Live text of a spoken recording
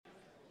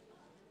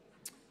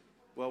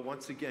Well,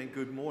 once again,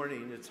 good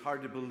morning. It's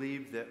hard to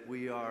believe that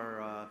we're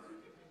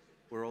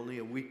only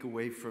a week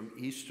away from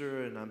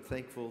Easter, and I'm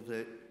thankful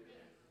that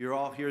you're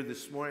all here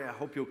this morning. I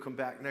hope you'll come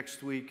back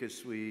next week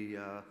as we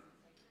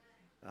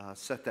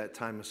set that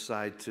time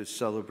aside to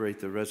celebrate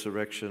the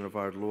resurrection of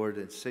our Lord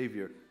and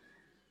Savior.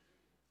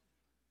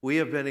 We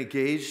have been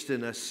engaged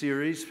in a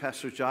series.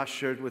 Pastor Josh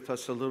shared with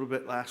us a little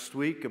bit last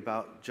week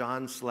about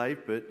John's life,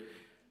 but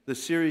the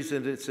series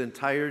in its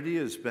entirety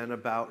has been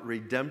about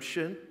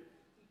redemption.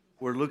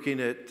 We're looking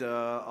at,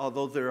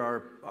 although there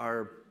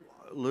are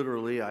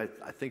literally, I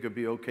think it'd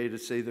be okay to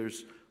say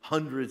there's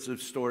hundreds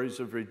of stories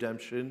of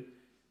redemption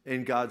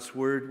in God's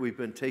Word. We've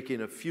been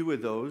taking a few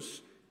of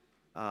those,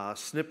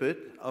 snippet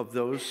of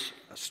those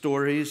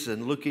stories,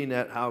 and looking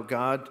at how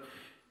God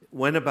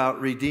went about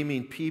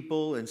redeeming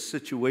people and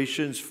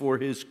situations for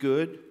His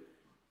good.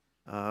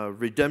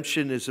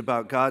 Redemption is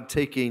about God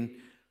taking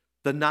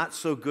the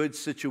not-so-good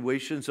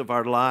situations of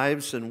our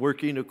lives and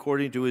working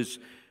according to His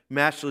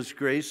matchless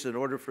grace in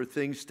order for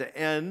things to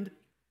end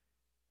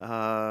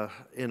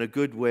in a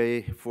good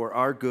way for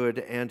our good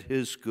and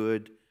His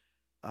good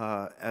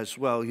as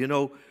well. You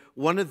know,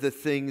 one of the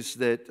things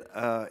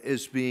that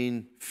is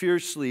being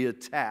fiercely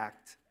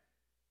attacked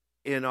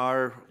in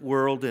our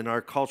world, in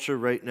our culture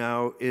right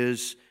now,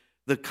 is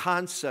the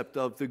concept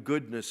of the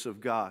goodness of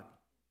God.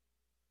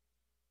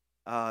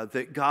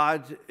 That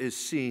God is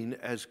seen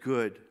as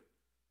good.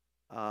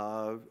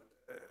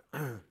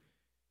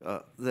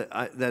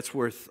 That's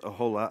worth a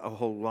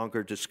whole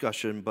longer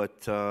discussion,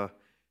 but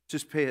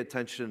just pay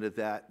attention to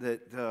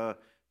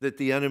that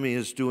the enemy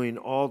is doing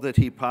all that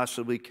he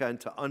possibly can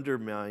to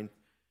undermine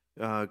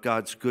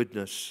God's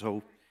goodness.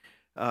 So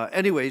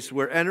anyways,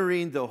 we're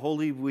entering the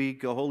Holy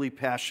Week, a Holy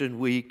Passion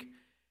Week,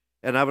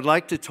 and I would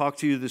like to talk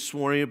to you this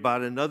morning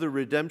about another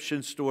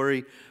redemption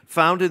story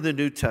found in the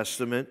New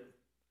Testament.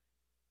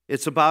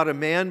 It's about a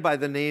man by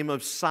the name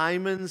of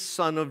Simon,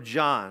 son of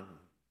John.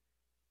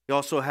 He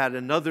also had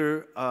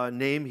another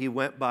name he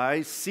went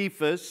by,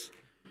 Cephas,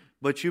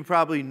 but you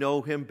probably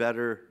know him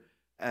better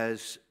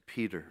as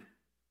Peter.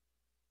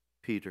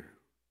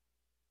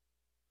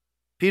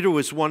 Peter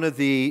was one of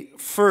the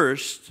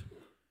first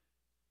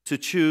to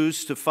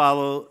choose to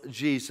follow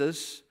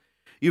Jesus.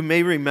 You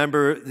may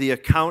remember the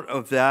account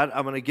of that.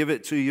 I'm going to give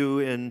it to you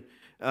in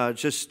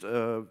just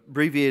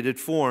abbreviated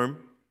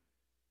form.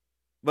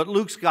 But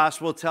Luke's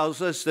gospel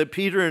tells us that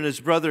Peter and his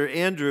brother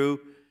Andrew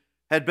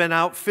had been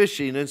out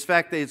fishing. In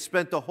fact, they had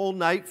spent the whole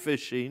night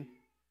fishing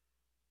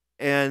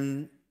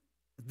and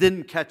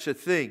didn't catch a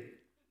thing.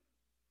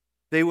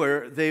 They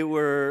were.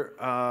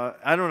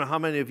 I don't know how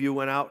many of you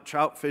went out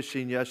trout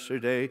fishing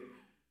yesterday,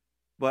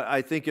 but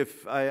I think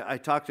if I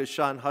talked to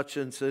Sean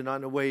Hokenson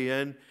on the way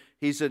in,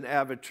 he's an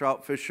avid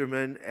trout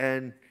fisherman,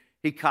 and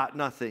he caught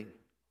nothing.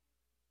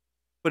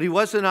 But he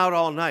wasn't out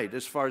all night,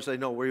 as far as I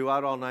know. Were you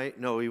out all night?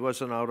 No, he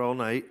wasn't out all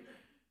night.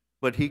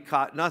 But he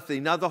caught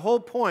nothing. Now, the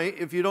whole point,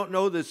 if you don't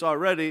know this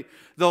already,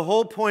 the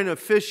whole point of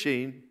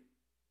fishing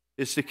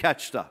is to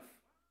catch stuff.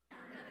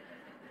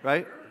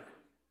 Right?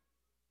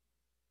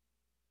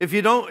 If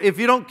you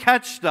don't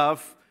catch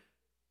stuff,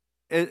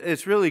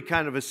 it's really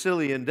kind of a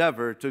silly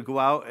endeavor to go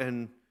out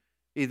and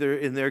either,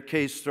 in their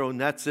case, throw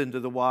nets into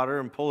the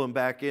water and pull them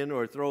back in,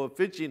 or throw a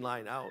fishing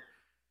line out.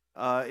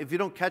 If you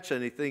don't catch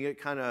anything,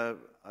 it kind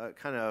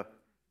of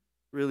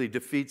really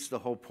defeats the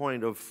whole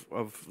point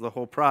of the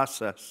whole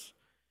process.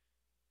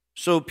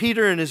 So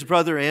Peter and his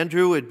brother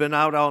Andrew had been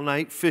out all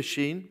night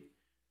fishing,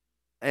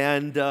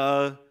 and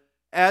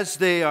as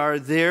they are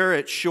there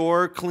at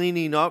shore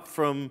cleaning up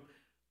from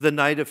the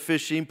night of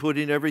fishing,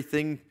 putting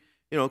everything,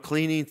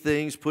 cleaning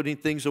things, putting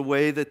things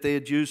away that they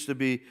had used to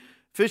be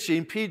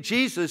fishing,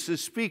 Jesus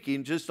is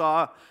speaking just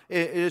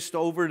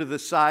over to the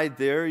side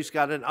there. He's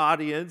got an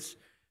audience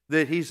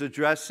that he's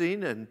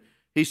addressing, and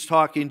he's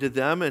talking to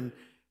them. And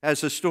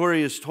as the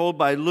story is told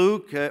by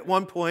Luke, at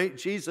one point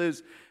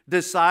Jesus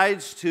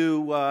decides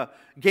to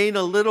gain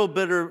a little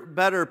bit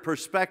better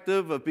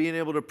perspective of being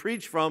able to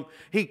preach from.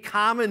 He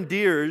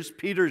commandeers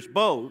Peter's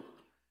boat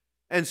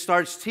and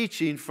starts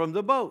teaching from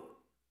the boat.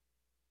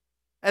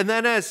 And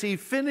then as he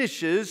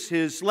finishes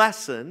his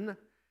lesson,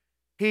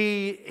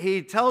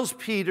 he tells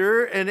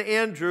Peter and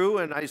Andrew,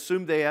 and I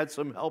assume they had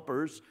some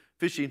helpers,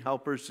 fishing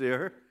helpers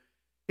there.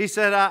 He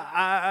said,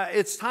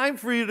 it's time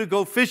for you to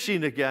go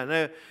fishing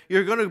again.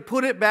 You're going to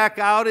put it back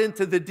out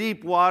into the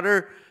deep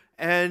water,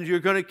 and you're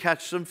going to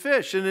catch some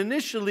fish. And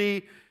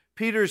initially,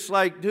 Peter's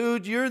like,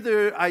 dude, you're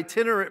the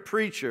itinerant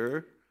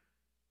preacher.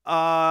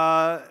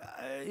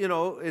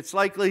 It's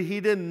likely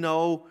he didn't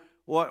know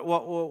what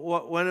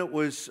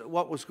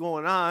was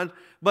going on.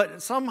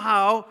 But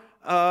somehow,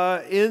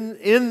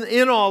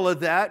 in all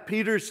of that,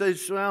 Peter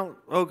says, well,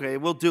 okay,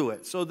 we'll do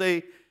it. So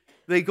they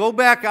go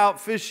back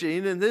out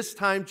fishing, and this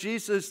time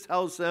Jesus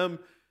tells them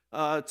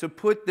to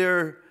put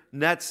their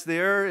nets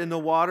there in the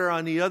water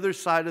on the other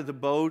side of the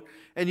boat.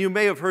 And you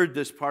may have heard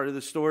this part of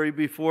the story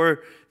before.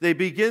 They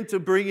begin to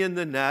bring in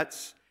the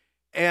nets,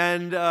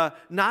 And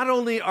not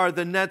only are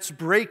the nets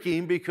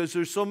breaking because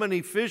there's so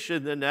many fish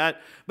in the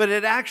net, but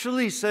it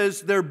actually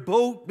says their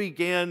boat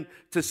began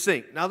to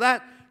sink. Now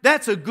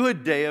that's a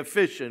good day of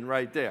fishing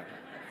right there,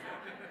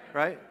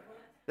 right?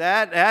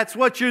 That's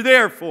what you're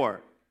there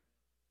for.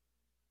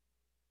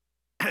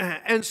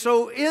 And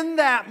so in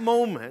that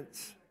moment,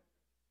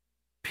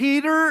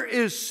 Peter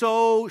is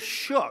so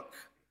shook.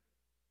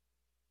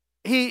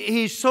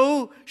 He's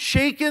so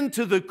shaken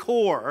to the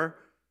core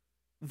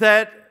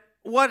that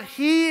what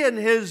he and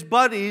his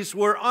buddies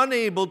were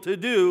unable to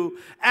do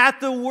at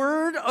the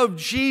word of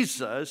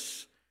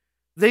Jesus,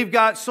 they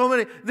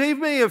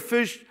may have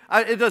fished,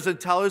 it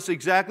doesn't tell us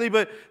exactly,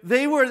 but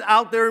they were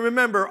out there,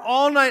 remember,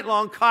 all night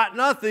long, caught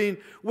nothing,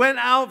 went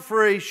out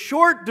for a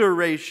short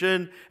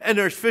duration, and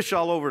there's fish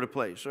all over the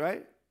place,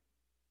 right?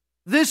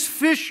 This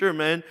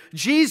fisherman,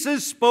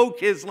 Jesus spoke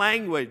his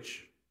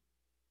language.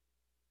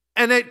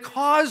 And it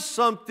caused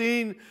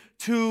something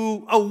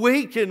to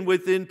awaken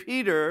within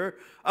Peter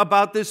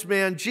about this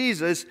man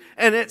Jesus.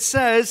 And it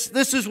says,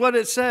 this is what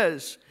it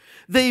says.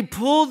 They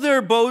pulled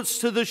their boats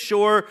to the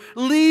shore,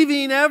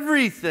 leaving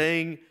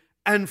everything,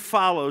 and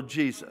followed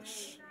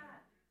Jesus.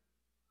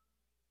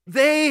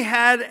 They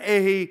had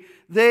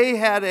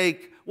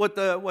what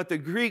the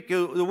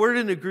word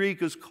in the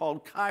Greek is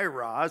called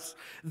kairos.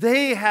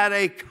 They had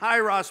a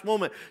kairos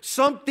moment.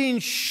 Something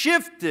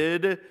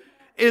shifted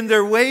in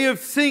their way of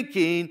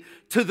thinking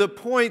to the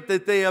point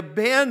that they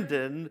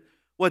abandoned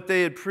what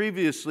they had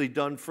previously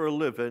done for a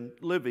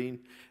living,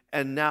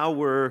 and now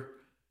were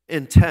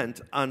intent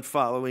on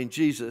following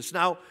Jesus.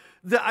 Now,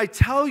 I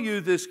tell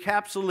you this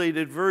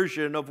capsulated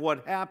version of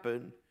what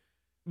happened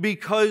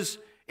because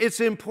it's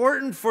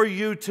important for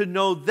you to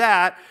know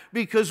that,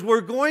 because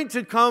we're going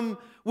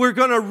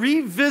to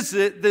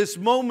revisit this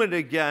moment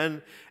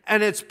again,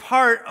 and it's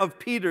part of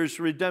Peter's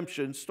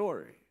redemption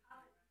story.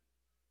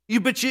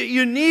 But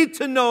you need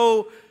to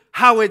know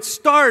how it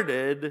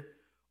started,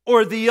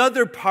 or the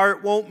other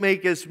part won't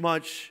make as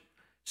much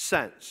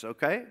sense,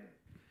 okay?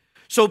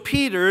 So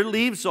Peter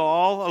leaves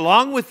all,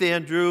 along with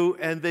Andrew,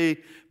 and they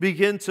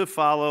begin to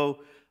follow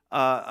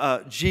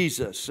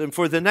Jesus. And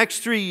for the next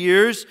 3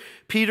 years,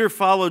 Peter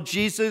followed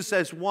Jesus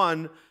as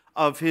one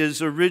of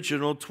his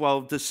original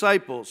 12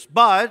 disciples.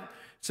 But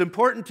it's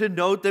important to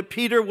note that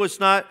Peter was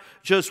not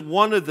just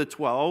one of the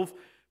 12.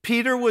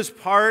 Peter was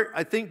part,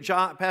 I think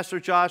Pastor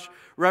Josh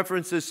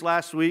referenced this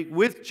last week,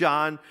 with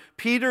John.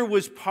 Peter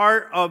was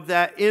part of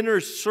that inner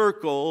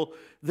circle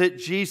that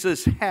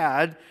Jesus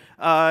had.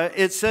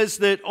 It says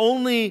that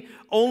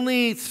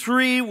only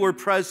 3 were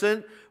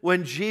present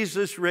when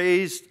Jesus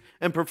raised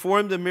and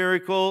performed the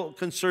miracle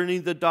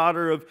concerning the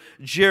daughter of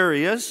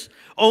Jairus.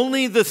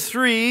 Only the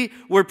 3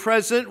 were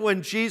present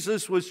when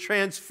Jesus was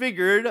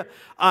transfigured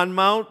on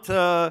Mount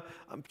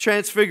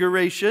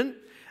Transfiguration.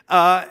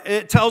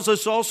 It tells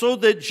us also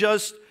that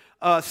just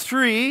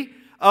 3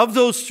 of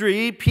those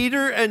 3,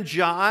 Peter and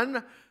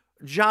John,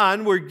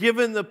 were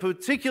given the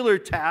particular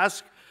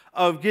task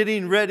of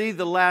getting ready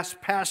the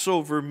last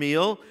Passover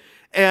meal.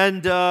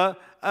 And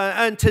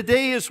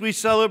today, as we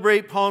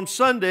celebrate Palm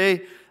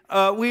Sunday,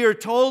 we are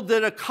told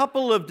that a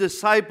couple of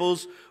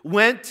disciples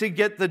went to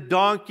get the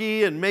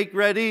donkey and make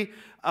ready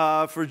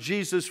for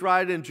Jesus'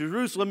 ride in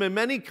Jerusalem. And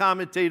many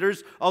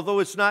commentators, although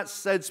it's not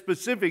said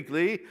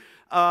specifically,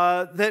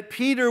 that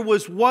Peter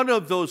was one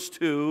of those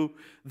 2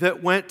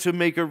 that went to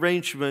make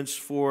arrangements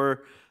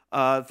for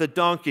the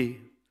donkey.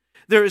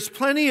 There is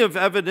plenty of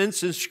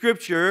evidence in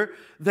Scripture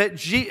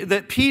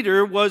that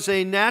Peter was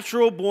a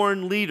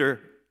natural-born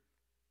leader.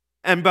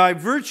 And by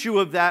virtue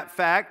of that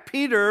fact,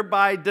 Peter,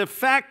 by de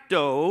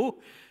facto,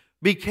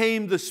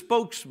 became the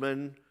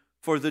spokesman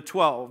for the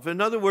 12.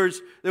 In other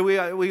words, we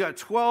got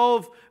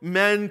 12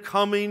 men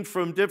coming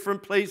from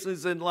different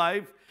places in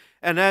life.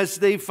 And as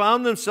they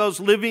found themselves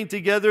living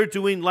together,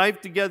 doing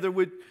life together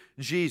with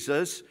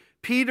Jesus,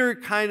 Peter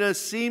kind of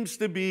seems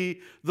to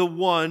be the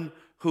one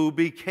who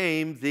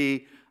became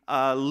the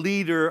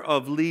leader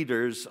of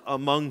leaders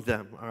among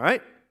them, all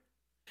right?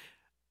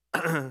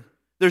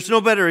 There's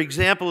no better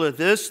example of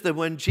this than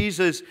when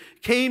Jesus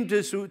came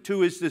to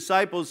his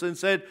disciples and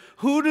said,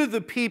 who do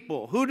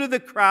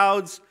the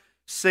crowds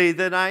say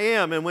that I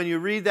am? And when you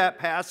read that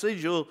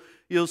passage,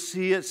 you'll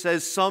see it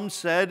says, some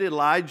said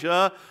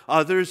Elijah,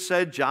 others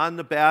said John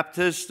the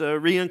Baptist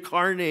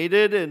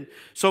reincarnated, and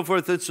so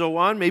forth and so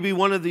on. Maybe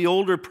one of the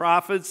older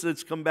prophets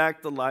that's come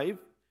back to life.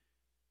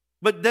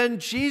 But then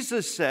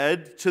Jesus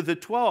said to the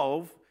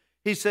 12,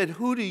 he said,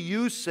 who do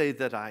you say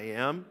that I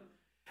am?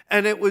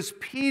 And it was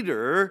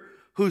Peter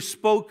who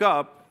spoke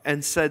up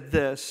and said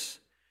this,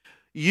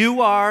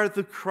 you are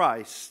the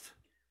Christ,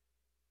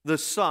 the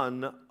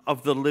Son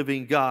of the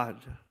living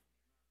God.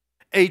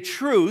 A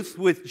truth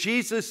which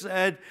Jesus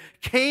said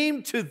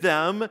came to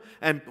them,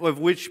 and of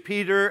which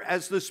Peter,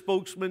 as the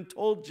spokesman,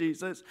 told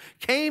Jesus,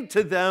 came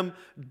to them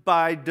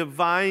by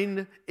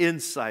divine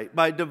insight,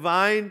 by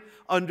divine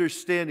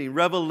understanding.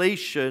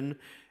 Revelation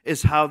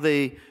is how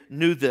they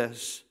knew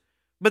this.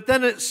 But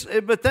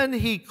then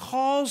he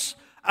calls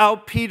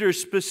out Peter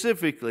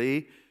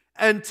specifically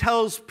and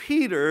tells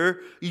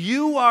Peter,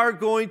 you are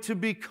going to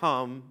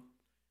become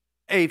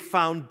a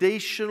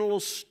foundational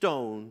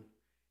stone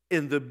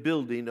in the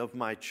building of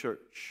my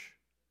church.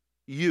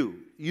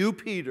 You,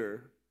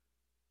 Peter,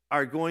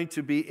 are going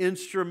to be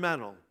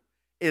instrumental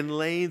in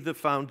laying the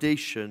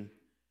foundation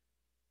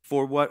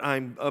for what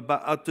I'm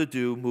about to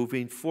do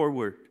moving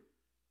forward.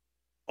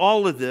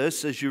 All of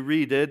this, as you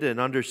read it and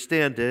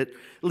understand it,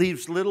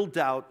 leaves little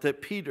doubt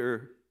that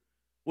Peter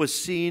was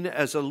seen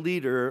as a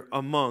leader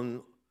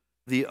among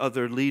the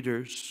other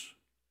leaders.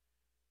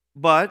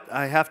 But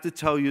I have to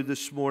tell you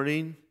this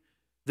morning,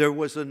 there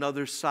was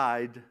another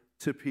side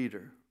to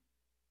Peter.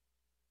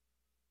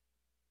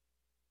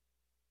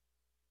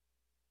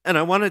 And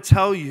I want to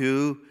tell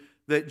you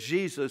that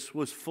Jesus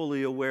was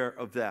fully aware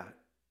of that.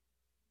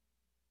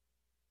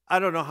 I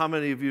don't know how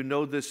many of you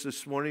know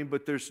this morning,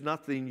 but there's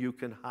nothing you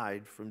can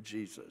hide from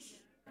Jesus.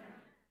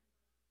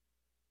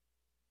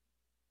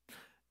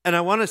 And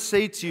I want to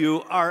say to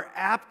you, our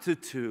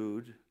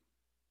aptitude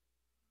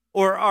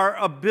or our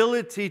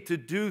ability to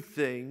do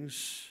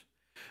things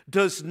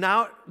does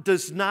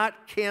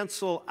not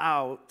cancel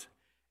out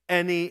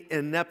any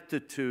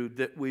ineptitude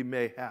that we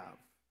may have.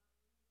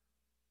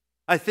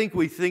 I think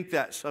we think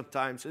that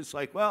sometimes. It's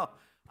like, well,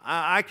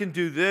 I can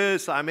do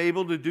this. I'm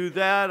able to do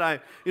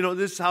that.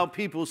 This is how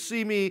people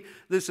see me.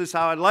 This is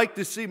how I'd like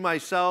to see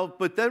myself.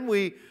 But then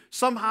we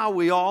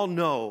all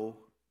know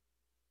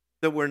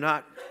that we're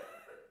not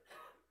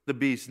the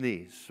bee's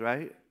knees,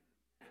 right?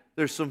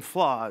 There's some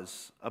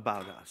flaws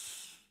about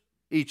us,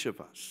 each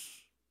of us.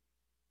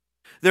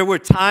 There were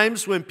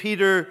times when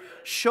Peter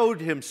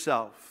showed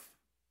himself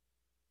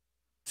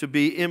to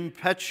be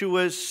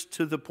impetuous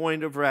to the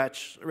point of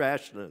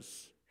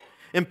rashness.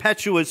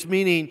 Impetuous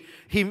meaning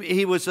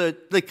he was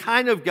the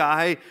kind of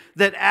guy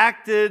that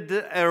acted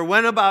or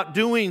went about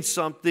doing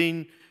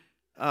something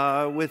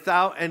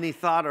without any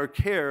thought or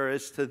care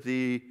as to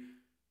the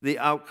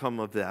outcome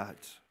of that.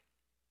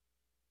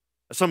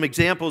 Some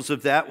examples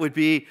of that would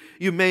be,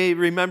 you may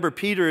remember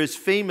Peter is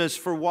famous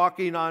for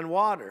walking on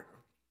water.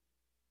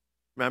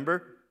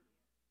 Remember?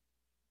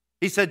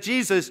 He said,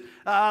 Jesus,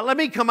 let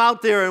me come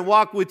out there and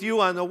walk with you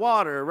on the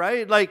water,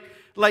 right?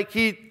 Like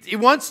he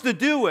wants to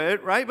do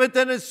it, right? But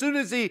then as soon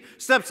as he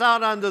steps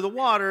out onto the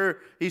water,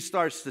 he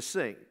starts to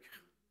sink,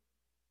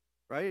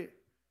 right?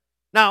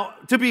 Now,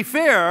 to be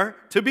fair,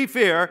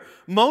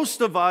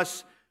 most of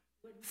us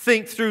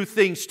think through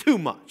things too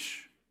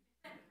much,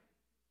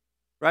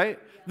 right?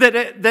 That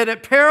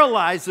it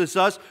paralyzes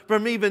us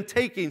from even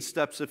taking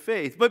steps of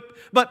faith.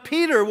 But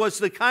Peter was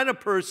the kind of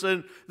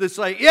person that's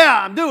like,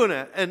 yeah, I'm doing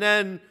it. And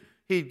then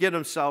he'd get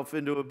himself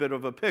into a bit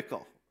of a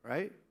pickle,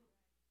 right?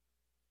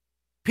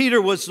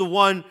 Peter was the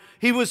one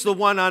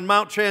on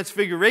Mount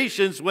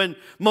Transfigurations when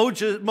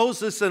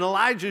Moses and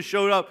Elijah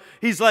showed up.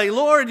 He's like,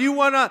 Lord, you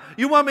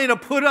want me to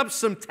put up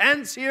some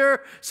tents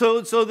here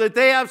so that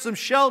they have some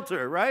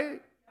shelter,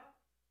 right?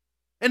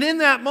 And in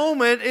that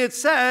moment, it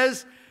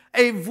says,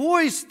 a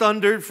voice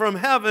thundered from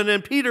heaven,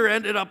 and Peter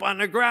ended up on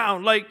the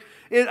ground.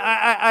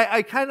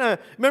 I kind of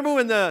remember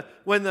when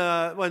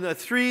the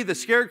three, the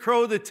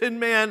scarecrow, the Tin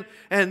Man,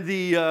 and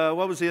the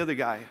what was the other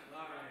guy?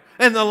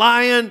 And the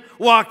lion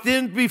walked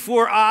in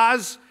before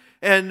Oz,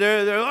 and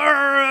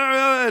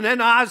and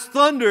then Oz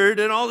thundered,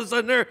 and all of a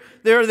sudden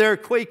they're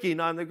quaking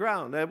on the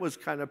ground. That was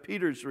kind of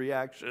Peter's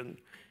reaction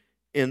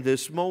in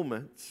this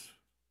moment.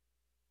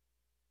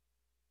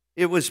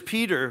 It was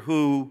Peter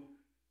who,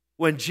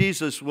 when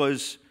Jesus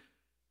was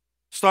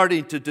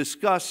starting to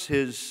discuss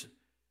his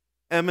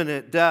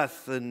imminent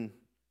death and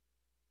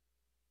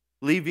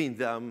leaving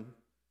them,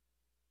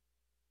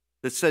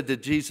 that said to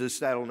Jesus,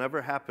 that'll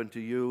never happen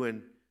to you.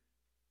 And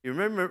you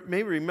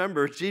may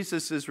remember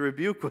Jesus'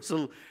 rebuke was,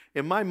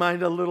 in my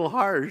mind, a little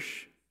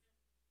harsh.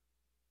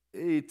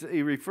 He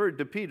referred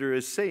to Peter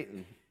as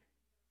Satan.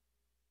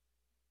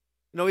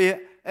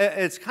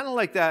 It's kind of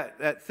like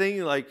that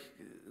thing,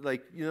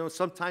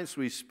 sometimes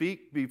we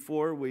speak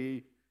before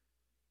we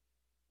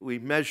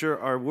measure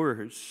our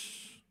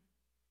words.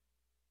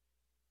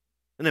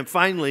 And then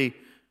finally,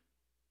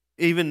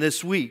 even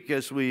this week,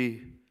 as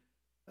we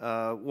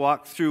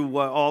walk through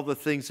all the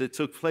things that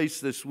took place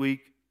this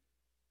week,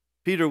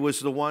 Peter was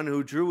the one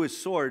who drew his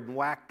sword and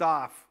whacked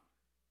off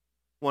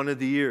one of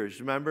the ears,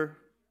 remember?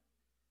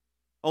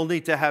 Only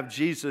to have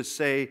Jesus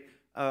say,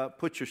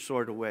 put your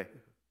sword away.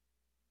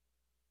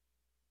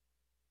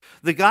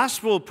 The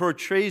gospel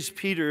portrays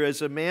Peter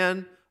as a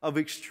man of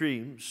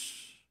extremes.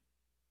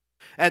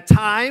 At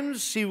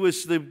times, he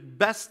was the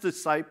best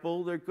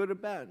disciple there could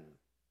have been.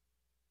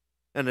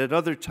 And at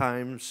other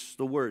times,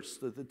 the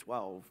worst of the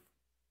 12.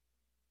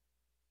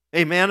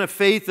 A man of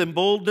faith and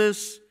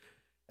boldness,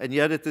 and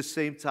yet at the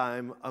same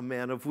time, a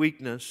man of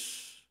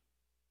weakness.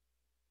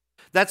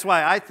 That's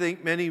why I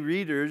think many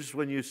readers,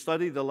 when you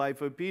study the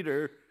life of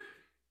Peter,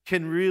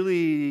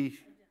 we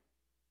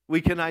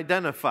can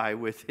identify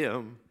with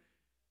him.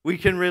 We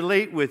can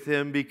relate with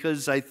him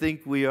because I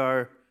think we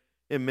are,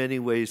 in many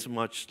ways,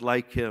 much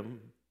like him.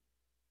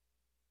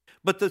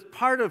 But the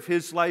part of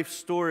his life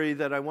story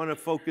that I want to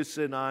focus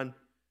in on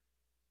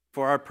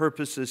for our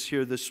purposes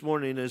here this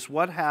morning is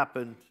what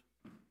happened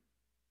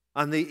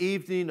on the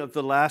evening of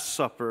the Last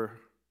Supper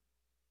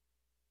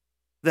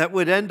that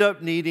would end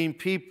up needing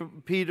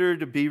Peter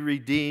to be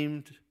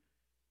redeemed,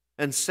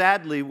 and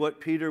sadly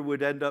what Peter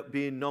would end up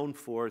being known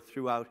for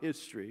throughout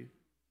history.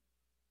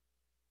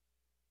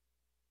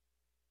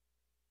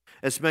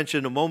 As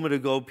mentioned a moment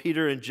ago,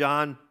 Peter and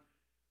John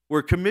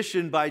were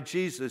commissioned by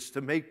Jesus to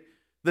make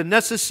the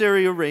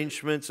necessary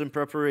arrangements and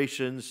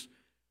preparations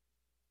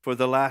for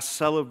the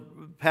last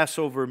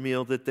Passover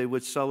meal that they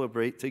would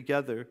celebrate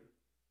together.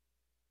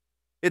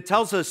 It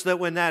tells us that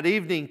when that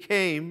evening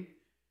came,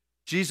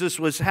 Jesus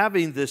was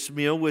having this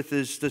meal with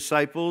his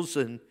disciples,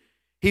 and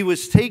he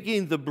was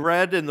taking the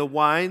bread and the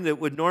wine that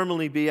would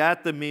normally be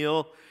at the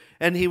meal,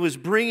 and he was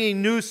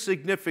bringing new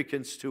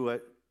significance to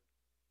it.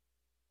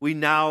 We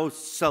now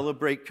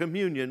celebrate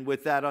communion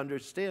with that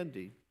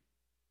understanding.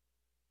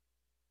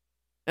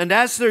 And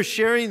as they're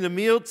sharing the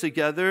meal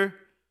together,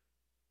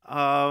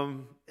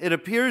 it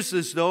appears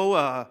as though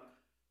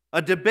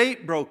a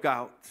debate broke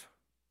out,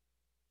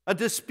 a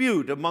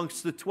dispute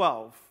amongst the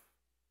 12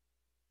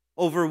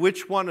 over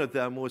which one of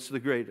them was the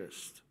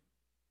greatest.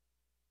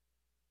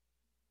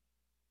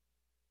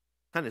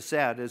 Kind of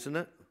sad, isn't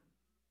it?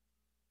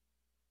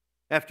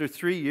 After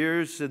 3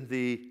 years in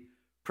the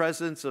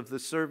presence of the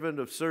servant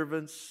of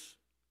servants,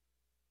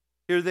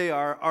 here they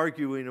are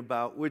arguing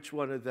about which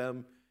one of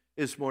them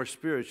is more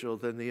spiritual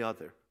than the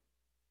other.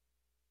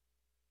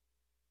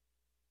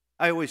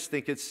 I always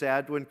think it's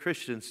sad when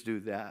Christians do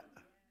that.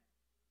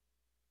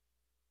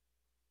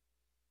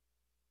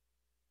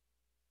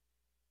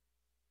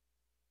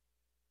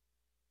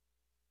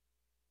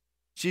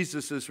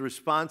 Jesus'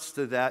 response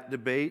to that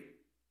debate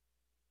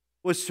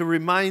was to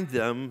remind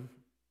them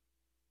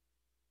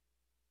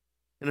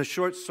in a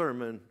short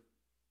sermon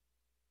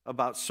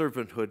about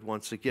servanthood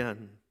once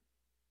again.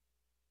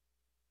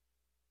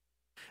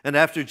 And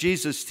after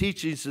Jesus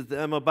teaches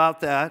them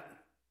about that,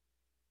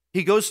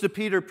 he goes to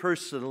Peter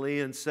personally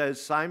and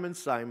says, "Simon,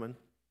 Simon,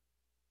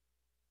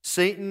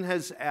 Satan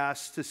has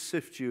asked to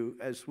sift you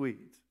as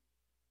wheat."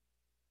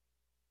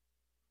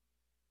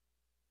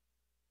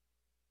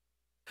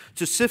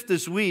 To sift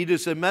as wheat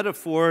is a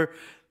metaphor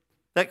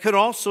that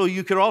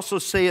you could also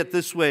say it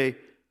this way: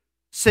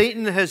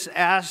 Satan has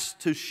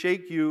asked to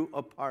shake you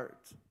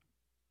apart.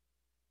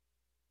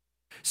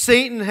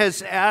 Satan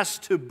has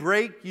asked to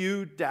break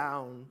you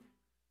down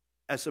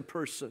as a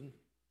person.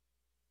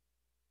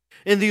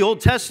 In the Old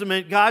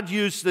Testament, God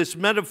used this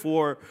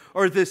metaphor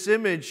or this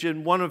image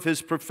in one of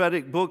his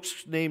prophetic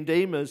books named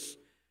Amos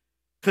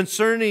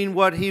concerning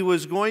what he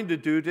was going to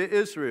do to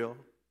Israel,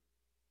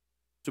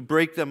 to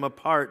break them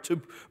apart,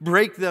 to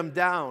break them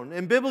down.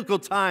 In biblical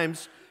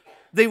times,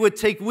 they would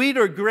take wheat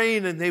or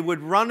grain and they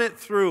would run it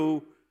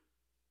through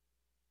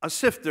a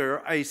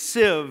sifter, a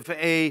sieve,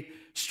 a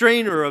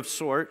strainer of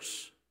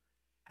sorts.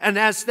 And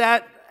as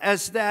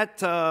that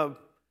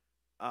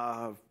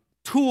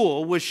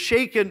tool was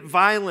shaken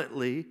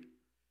violently,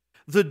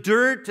 the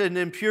dirt and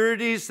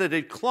impurities that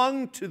had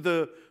clung to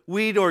the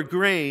wheat or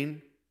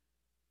grain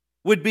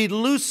would be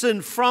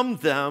loosened from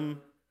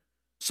them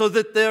so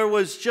that there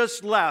was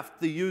just left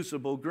the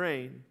usable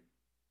grain.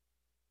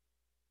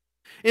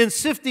 In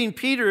sifting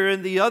Peter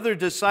and the other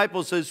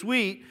disciples as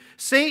wheat,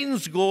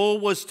 Satan's goal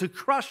was to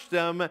crush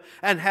them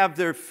and have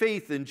their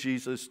faith in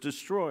Jesus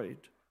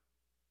destroyed.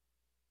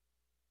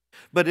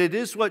 But it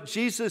is what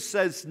Jesus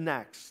says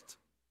next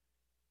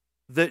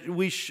that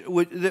we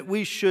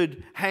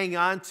should hang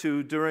on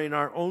to during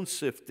our own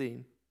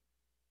sifting.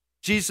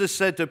 Jesus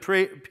said to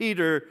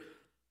Peter,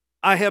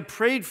 "I have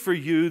prayed for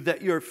you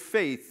that your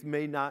faith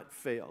may not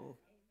fail."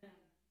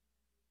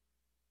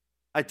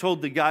 I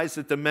told the guys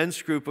at the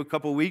men's group a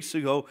couple weeks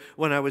ago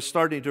when I was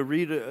starting to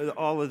read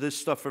all of this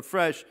stuff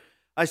afresh,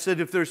 I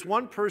said, if there's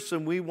one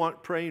person we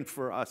want praying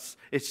for us,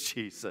 it's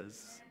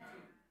Jesus.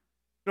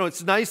 You know,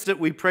 it's nice that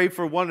we pray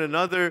for one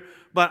another,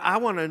 but I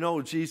want to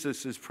know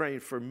Jesus is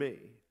praying for me.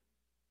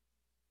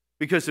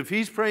 Because if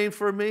he's praying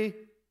for me,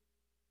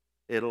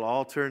 it'll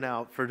all turn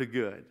out for the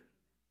good.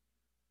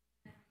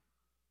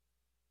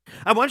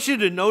 I want you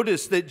to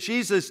notice that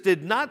Jesus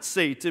did not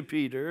say to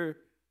Peter,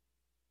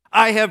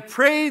 "I have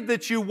prayed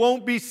that you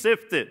won't be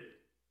sifted."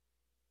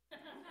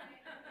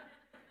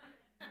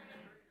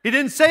 He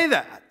didn't say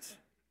that.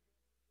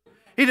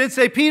 He didn't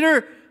say,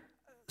 "Peter,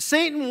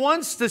 Satan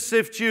wants to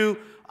sift you.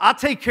 I'll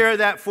take care of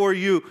that for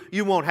you.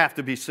 You won't have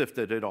to be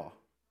sifted at all."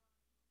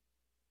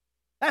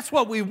 That's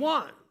what we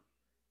want.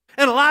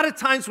 And a lot of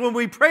times when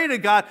we pray to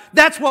God,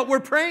 that's what we're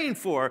praying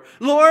for.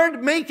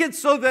 Lord, make it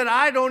so that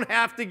I don't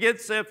have to get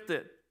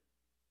sifted.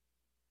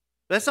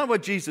 That's not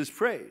what Jesus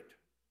prayed.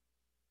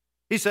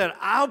 He said,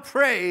 I'll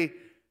pray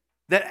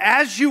that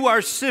as you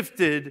are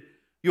sifted,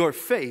 your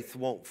faith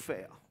won't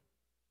fail.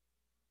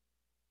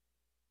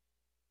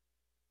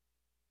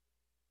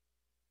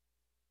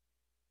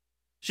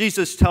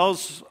 Jesus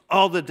tells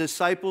all the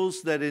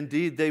disciples that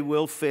indeed they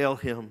will fail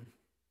him.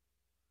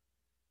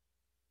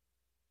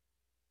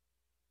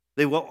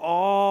 They will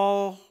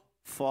all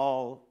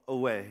fall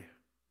away.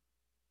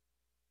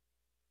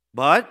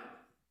 But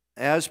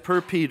as per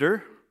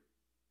Peter,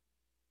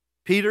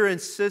 Peter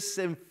insists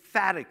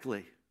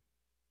emphatically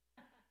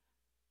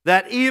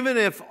that even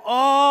if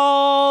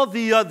all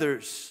the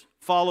others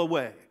fall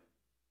away,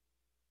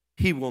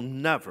 I will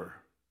never,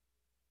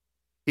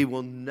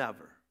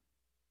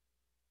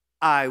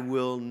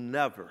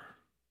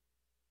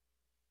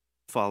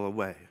 fall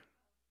away.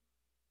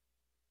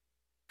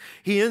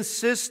 He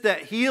insists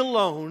that he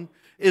alone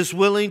is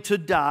willing to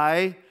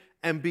die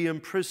and be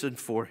imprisoned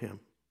for him.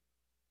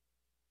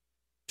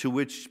 To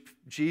which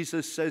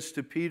Jesus says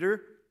to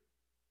Peter,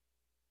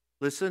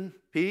 listen,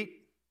 Pete,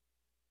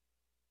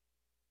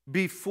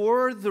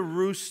 before the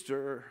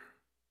rooster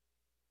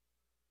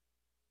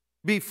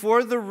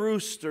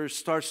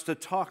starts to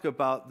talk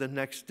about the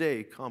next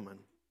day coming,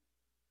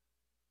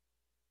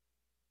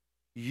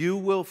 you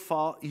will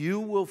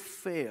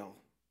fail,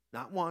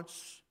 not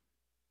once,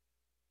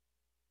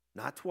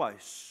 not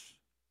twice,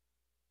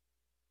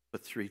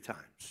 but 3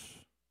 times.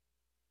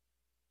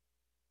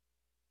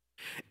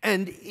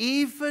 And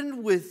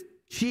even with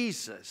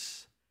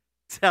Jesus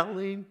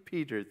telling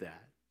Peter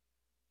that,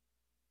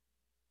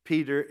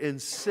 Peter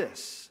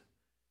insists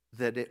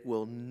that it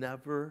will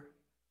never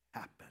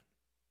happen.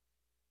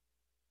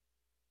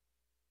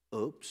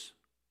 Oops.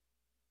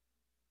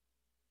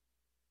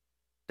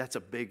 That's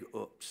a big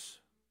oops.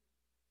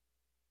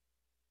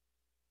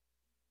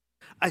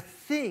 I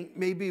think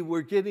maybe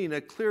we're getting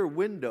a clearer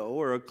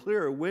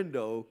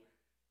window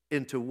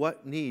into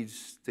what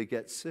needs to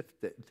get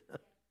sifted.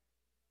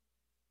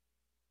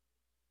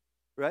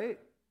 Right?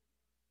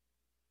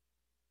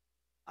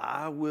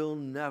 I'm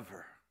willing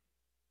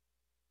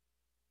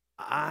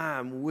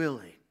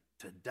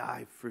to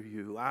die for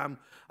you.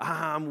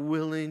 I'm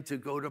willing to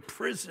go to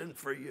prison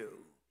for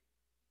you.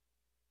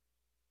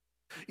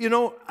 You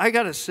know, I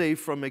got to say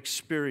from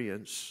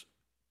experience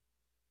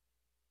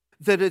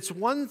that it's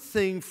one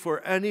thing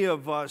for any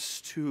of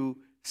us to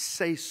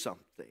say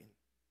something.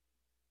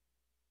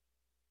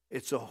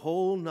 It's a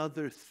whole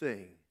nother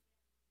thing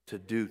to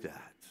do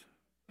that.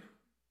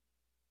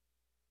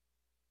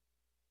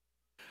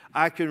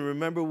 I can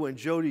remember when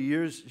Jody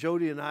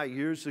and I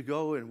years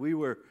ago, and we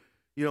were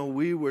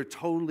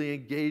totally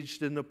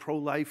engaged in the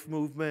pro-life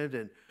movement,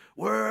 and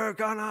we're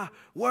gonna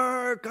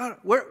do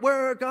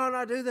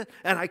this.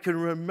 And I can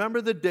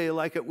remember the day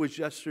like it was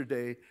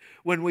yesterday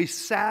when we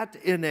sat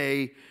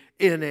it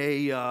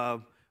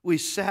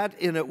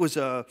was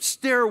a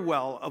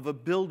stairwell of a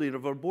building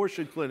of an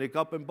abortion clinic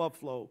up in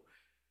Buffalo.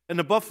 And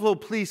the Buffalo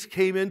police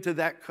came into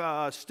that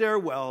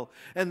stairwell,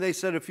 and they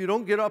said, if you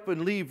don't get up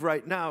and leave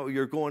right now,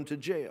 you're going to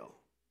jail.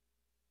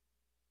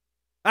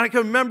 And I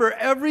can remember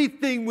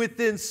everything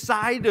within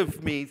inside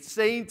of me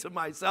saying to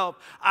myself,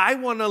 I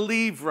want to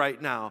leave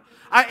right now.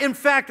 In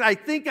fact, I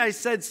think I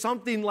said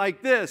something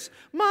like this,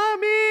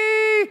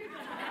 Mommy!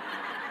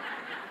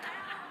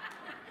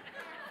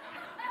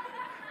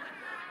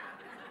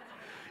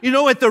 You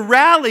know, at the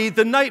rally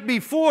the night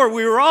before,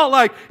 we were all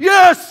like,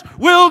 yes,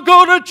 we'll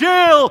go to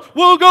jail,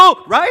 we'll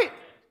go, right?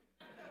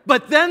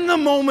 But then the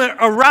moment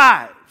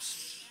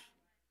arrives.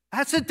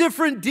 That's a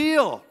different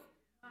deal.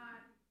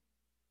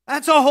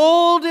 That's a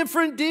whole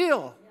different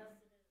deal.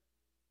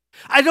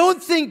 I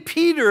don't think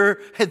Peter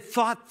had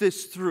thought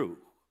this through.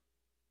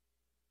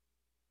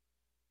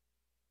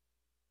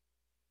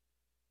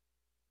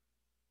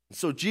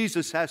 So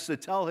Jesus has to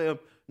tell him,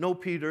 no,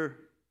 Peter,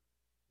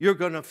 you're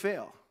going to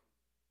fail.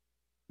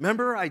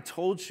 Remember I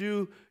told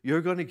you you're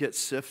going to get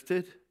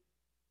sifted?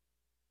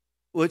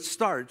 Well, it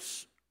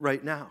starts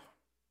right now.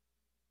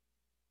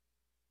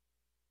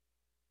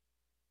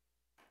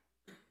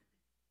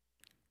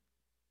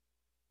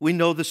 We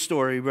know the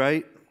story,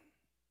 right?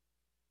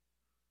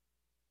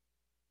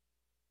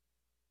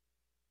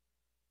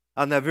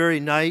 On that very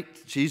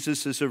night,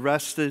 Jesus is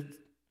arrested,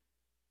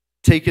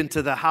 taken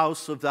to the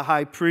house of the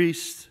high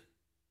priest.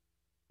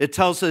 It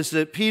tells us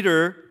that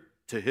Peter,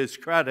 to his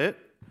credit,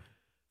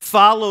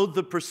 followed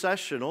the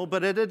processional,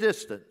 but at a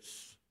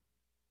distance.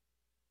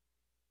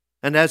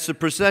 And as the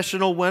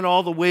processional went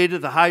all the way to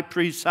the high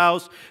priest's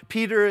house,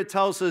 Peter, it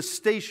tells us,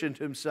 stationed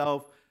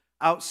himself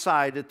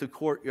outside at the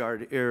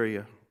courtyard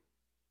area,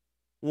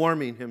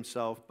 warming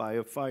himself by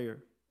a fire.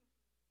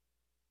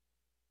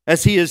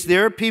 As he is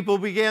there, people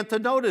began to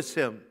notice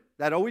him.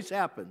 That always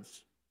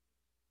happens.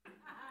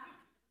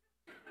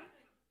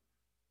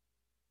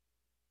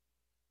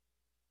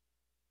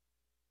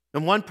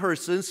 And one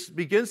person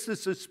begins to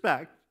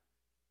suspect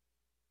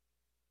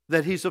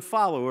that he's a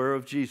follower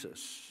of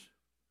Jesus.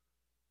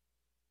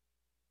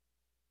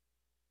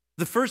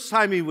 The first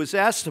time he was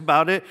asked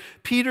about it,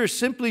 Peter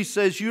simply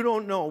says, you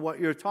don't know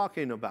what you're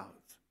talking about.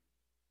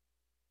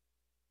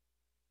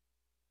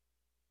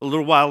 A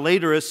little while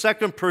later, a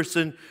second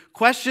person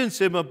questions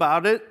him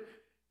about it,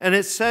 and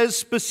it says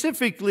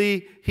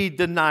specifically he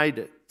denied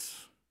it.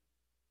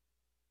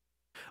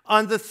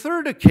 On the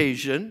third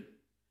occasion,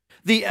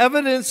 the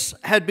evidence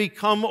had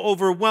become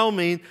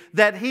overwhelming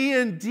that he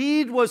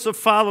indeed was a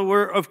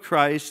follower of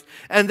Christ,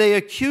 and they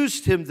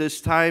accused him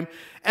this time.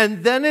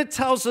 And then it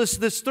tells us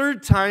this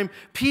third time,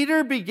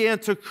 Peter began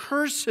to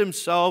curse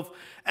himself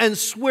and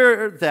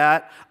swear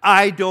that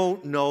I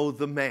don't know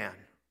the man.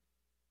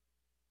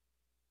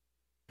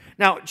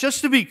 Now,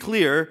 just to be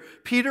clear,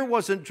 Peter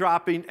wasn't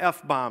dropping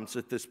F-bombs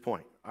at this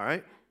point, all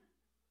right?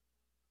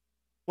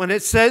 When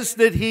it says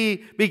that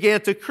he began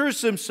to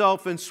curse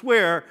himself and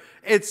swear,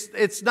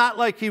 it's not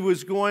like he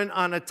was going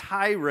on a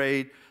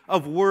tirade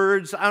of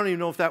words. I don't even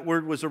know if that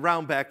word was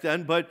around back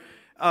then, but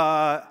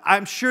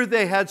I'm sure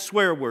they had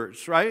swear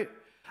words, right?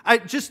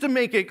 Just to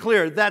make it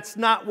clear, that's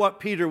not what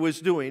Peter was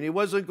doing. He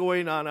wasn't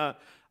going on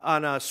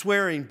a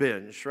swearing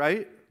binge,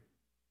 right?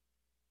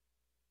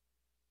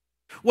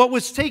 What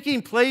was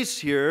taking place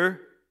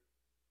here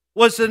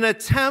was an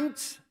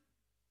attempt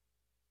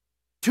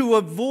to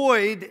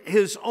avoid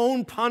his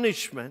own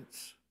punishment.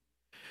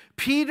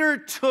 Peter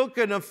took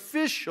an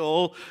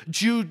official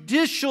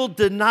judicial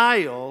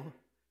denial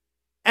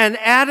and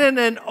added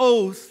an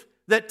oath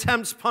that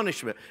tempts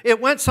punishment.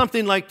 It went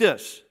something like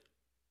this.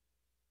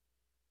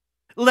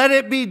 Let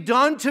it be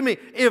done to me.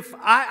 If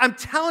I'm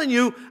telling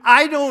you,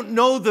 I don't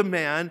know the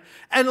man,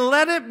 and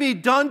let it be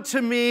done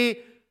to me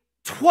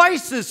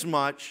twice as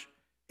much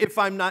if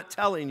I'm not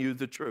telling you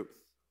the truth.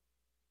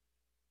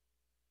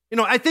 You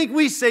know, I think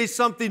we say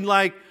something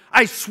like,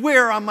 I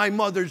swear on my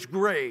mother's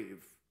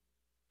grave,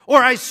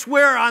 or I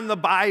swear on the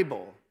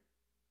Bible.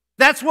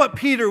 That's what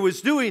Peter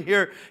was doing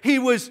here. He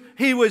was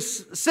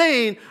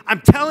saying,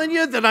 I'm telling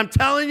you that I'm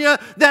telling you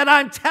that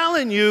I'm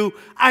telling you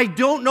I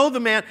don't know the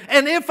man.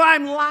 And if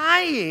I'm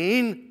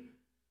lying,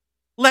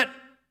 let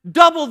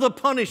double the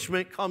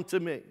punishment come to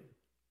me.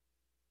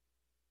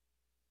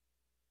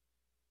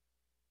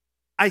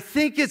 I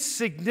think it's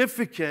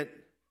significant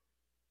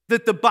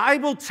that the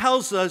Bible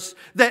tells us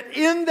that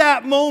in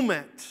that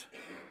moment,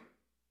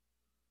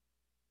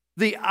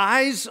 the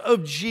eyes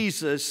of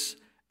Jesus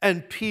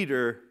and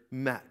Peter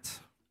met.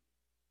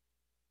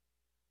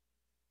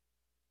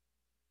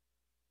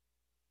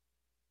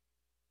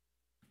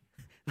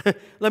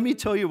 Let me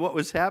tell you what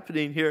was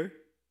happening here.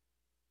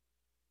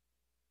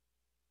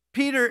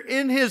 Peter,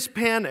 in his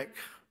panic,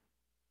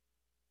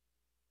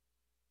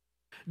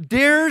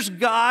 dares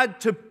God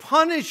to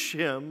punish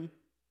him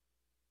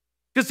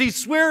because he's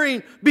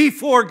swearing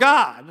before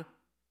God.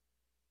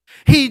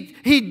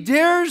 He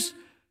dares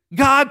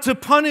God to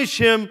punish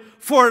him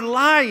for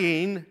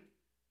lying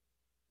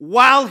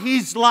while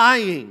he's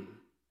lying.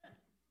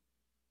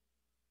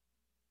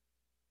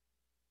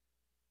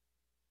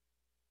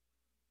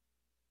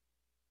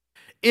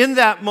 In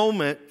that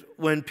moment,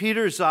 when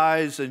Peter's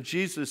eyes and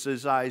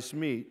Jesus' eyes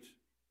meet,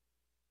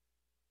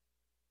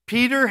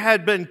 Peter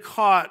had been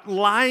caught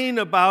lying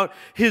about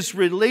his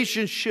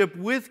relationship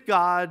with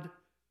God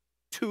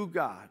to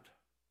God.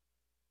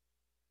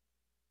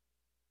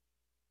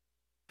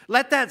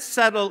 Let that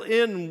settle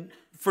in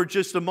for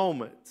just a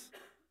moment.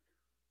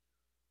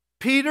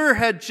 Peter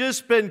had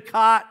just been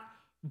caught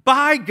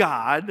by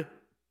God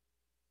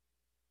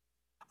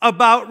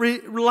about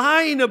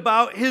lying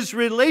about his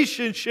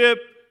relationship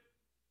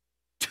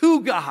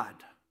to God.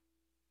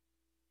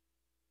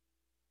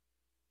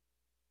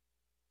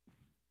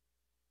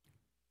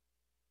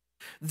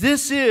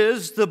 This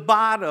is the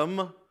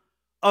bottom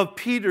of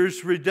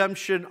Peter's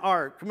redemption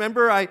arc.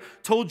 Remember, I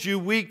told you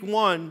week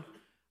 1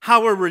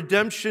 how a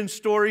redemption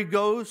story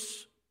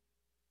goes?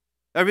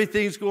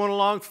 Everything's going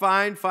along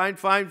fine.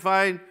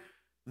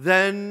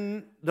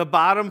 Then the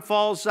bottom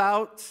falls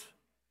out,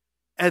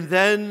 and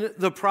then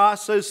the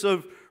process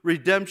of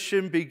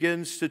redemption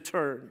begins to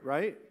turn,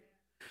 right?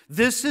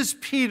 This is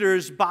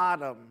Peter's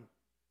bottom.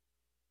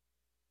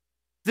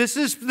 This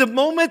is the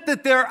moment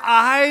that their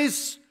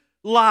eyes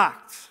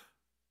locked.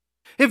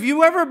 Have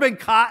you ever been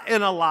caught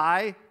in a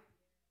lie?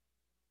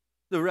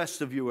 The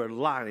rest of you are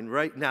lying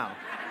right now.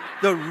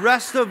 The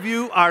rest of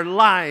you are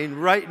lying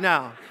right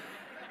now.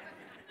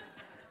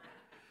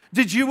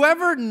 Did you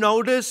ever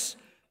notice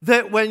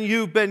that when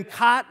you've been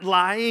caught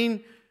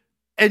lying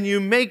and you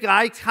make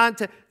eye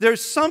contact,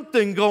 there's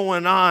something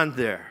going on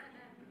there?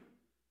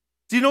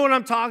 Do you know what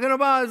I'm talking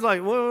about? It's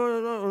like,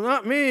 well, no,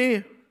 not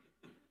me.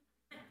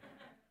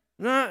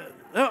 No,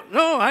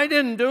 I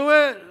didn't do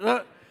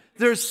it.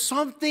 There's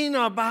something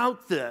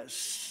about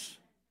this,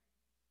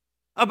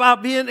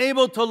 about being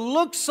able to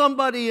look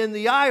somebody in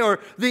the eye, or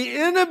the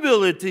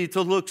inability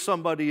to look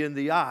somebody in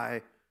the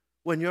eye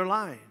when you're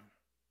lying.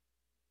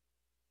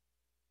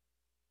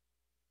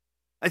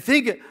 I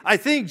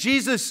think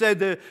Jesus said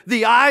that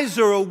the eyes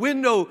are a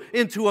window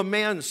into a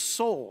man's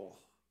soul.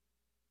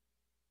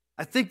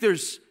 I think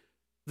there's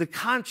the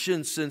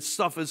conscience and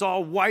stuff is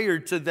all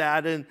wired to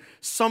that, and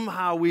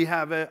somehow we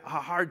have a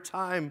hard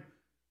time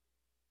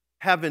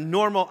having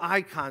normal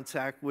eye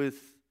contact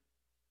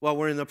while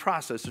we're in the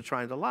process of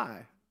trying to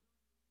lie.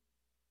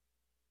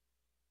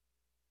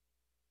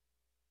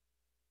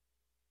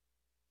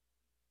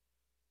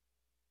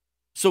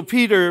 So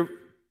Peter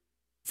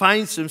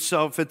finds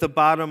himself at the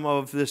bottom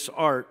of this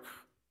ark.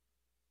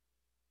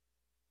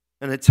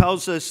 And it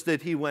tells us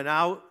that he went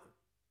out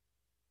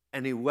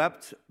and he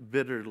wept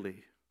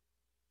bitterly.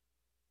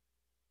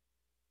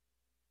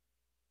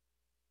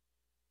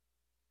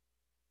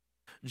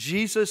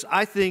 Jesus,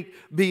 I think,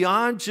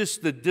 beyond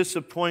just the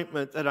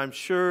disappointment that I'm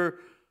sure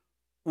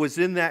was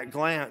in that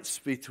glance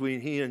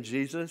between he and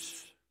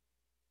Jesus,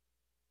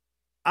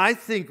 I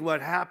think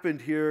what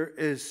happened here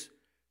is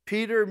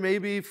Peter,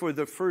 maybe for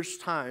the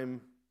first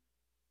time,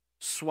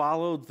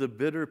 swallowed the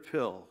bitter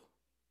pill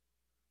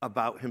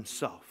about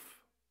himself.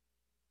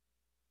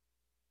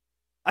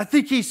 I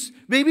think he's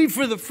maybe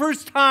for the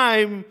first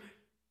time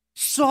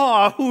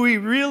saw who he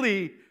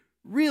really,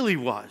 really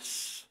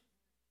was.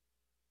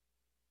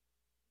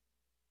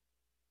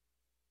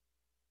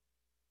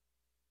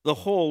 The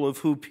whole of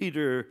who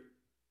Peter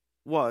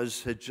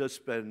was had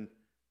just been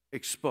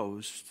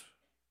exposed.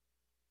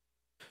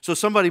 So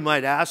somebody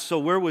might ask, so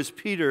where was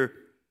Peter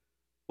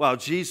while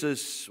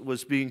Jesus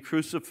was being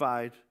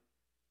crucified?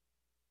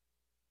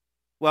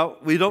 Well,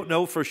 we don't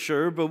know for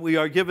sure, but we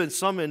are given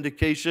some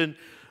indication.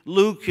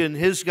 Luke, in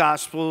his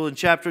gospel, in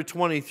chapter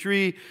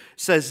 23,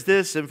 says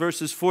this in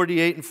verses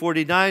 48 and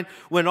 49,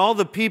 when all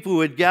the people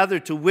who had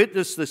gathered to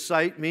witness the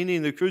sight,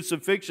 meaning the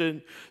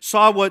crucifixion,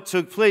 saw what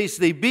took place,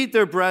 they beat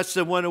their breasts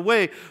and went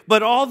away.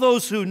 But all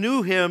those who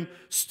knew him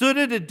stood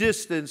at a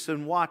distance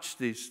and watched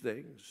these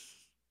things.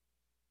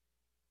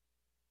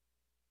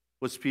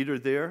 Was Peter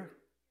there?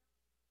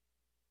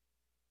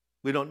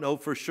 We don't know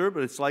for sure,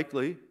 but it's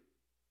likely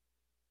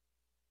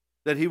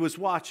that he was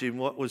watching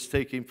what was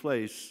taking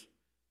place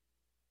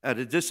at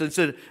a distance.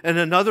 And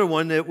another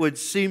one that would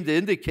seem to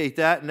indicate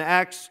that in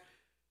Acts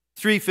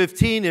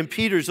 3:15, in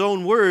Peter's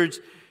own words,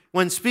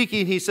 when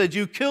speaking, he said,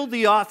 "You killed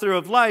the author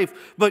of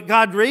life, but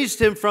God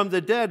raised him from the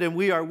dead, and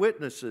we are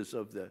witnesses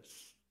of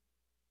this."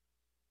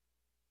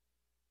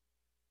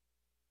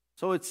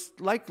 So it's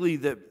likely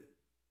that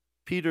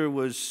Peter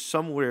was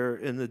somewhere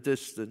in the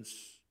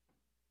distance.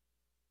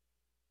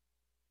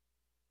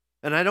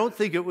 And I don't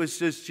think it was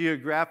just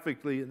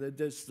geographically in the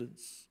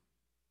distance,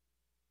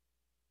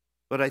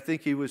 but I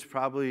think he was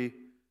probably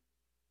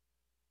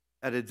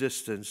at a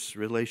distance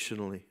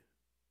relationally.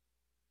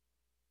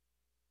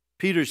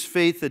 Peter's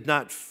faith had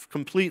not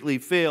completely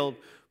failed,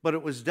 but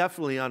it was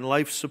definitely on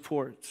life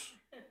support.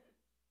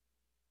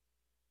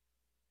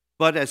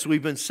 But as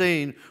we've been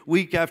saying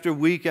week after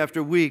week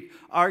after week,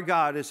 our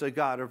God is a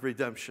God of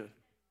redemption.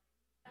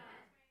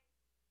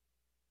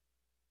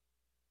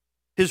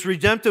 His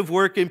redemptive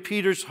work in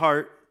Peter's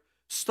heart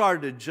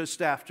started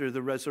just after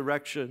the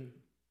resurrection.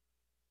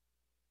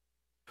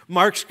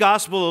 Mark's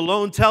gospel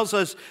alone tells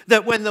us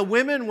that when the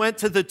women went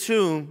to the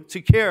tomb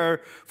to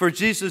care for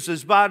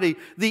Jesus' body,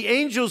 the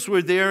angels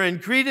were there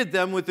and greeted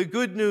them with the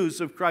good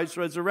news of Christ's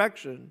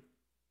resurrection.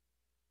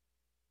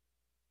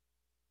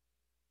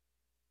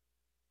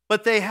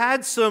 But they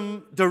had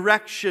some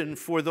direction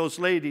for those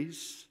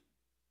ladies.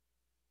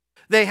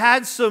 They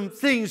had some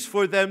things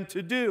for them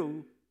to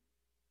do.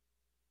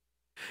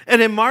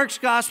 And in Mark's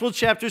Gospel,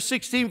 chapter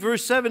 16,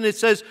 verse 7, it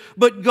says,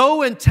 "But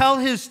go and tell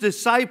his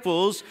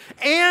disciples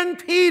and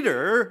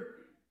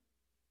Peter,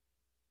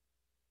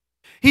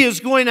 he is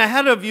going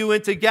ahead of you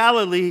into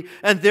Galilee,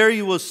 and there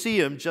you will see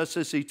him, just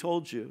as he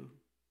told you."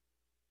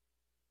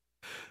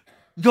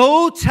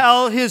 Go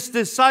tell his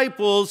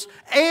disciples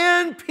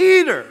and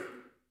Peter.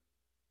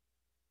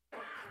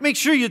 Make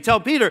sure you tell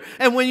Peter.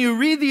 And when you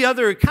read the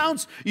other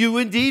accounts, you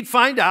indeed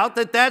find out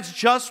that that's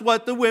just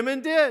what the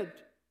women did.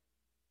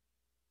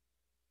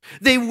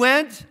 They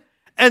went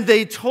and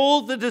they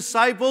told the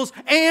disciples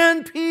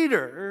and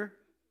Peter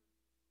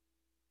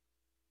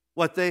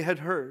what they had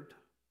heard.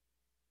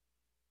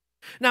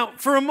 Now,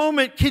 for a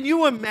moment, can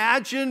you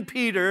imagine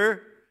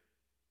Peter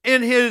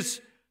in his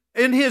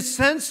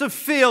sense of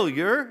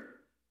failure,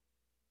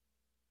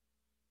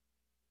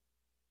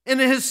 in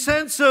his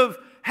sense of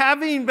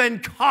having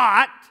been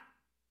caught,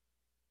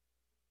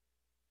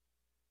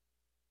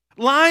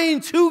 lying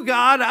to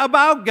God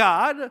about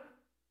God,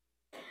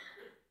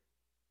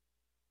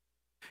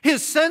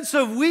 his sense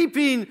of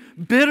weeping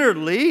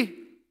bitterly?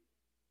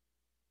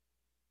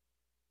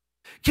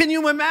 Can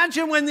you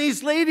imagine when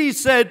these ladies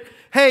said,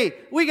 "Hey,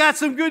 we got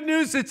some good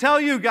news to tell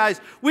you guys.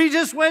 We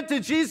just went to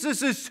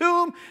Jesus'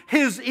 tomb.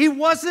 He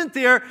wasn't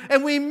there,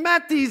 and we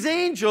met these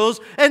angels,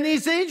 and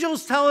these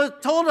angels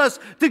told us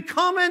to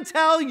come and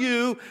tell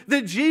you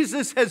that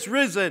Jesus has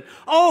risen.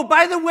 Oh,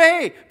 by the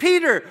way,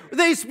 Peter,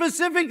 they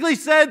specifically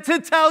said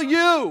to tell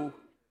you."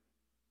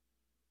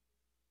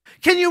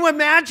 Can you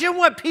imagine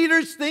what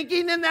Peter's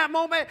thinking in that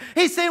moment?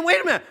 He's saying,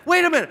 wait a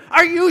minute.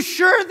 Are you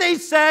sure they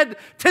said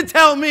to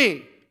tell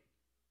me?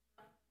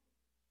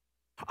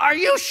 Are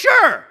you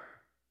sure?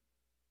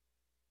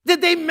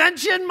 Did they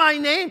mention my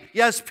name?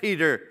 Yes,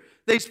 Peter.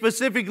 They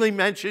specifically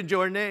mentioned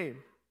your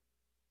name.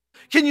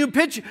 Can you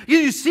picture?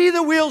 Can you see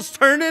the wheels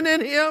turning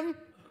in him?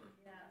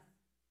 Yeah.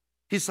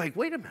 He's like,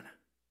 wait a minute.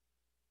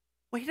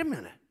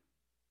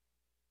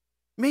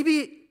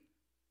 Maybe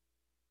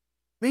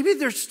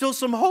there's still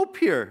some hope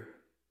here.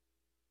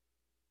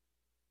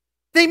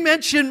 They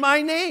mentioned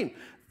my name.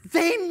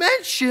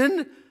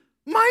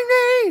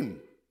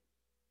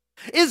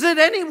 Is it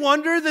any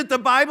wonder that the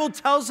Bible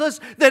tells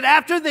us that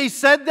after they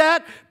said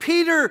that,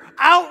 Peter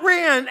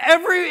outran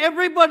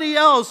everybody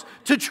else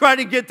to try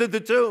to get to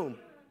the tomb?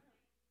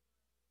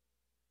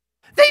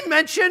 They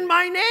mentioned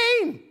my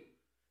name.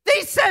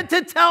 They said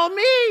to tell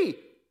me.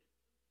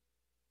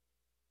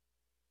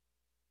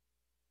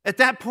 At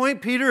that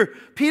point, Peter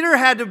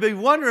had to be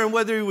wondering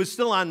whether he was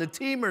still on the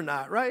team or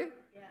not, right?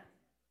 Yeah.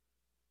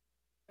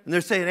 And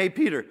they're saying, hey,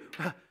 Peter,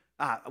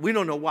 we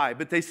don't know why,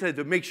 but they said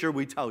to make sure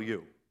we tell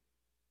you.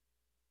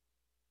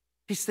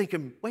 He's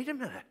thinking, wait a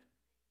minute.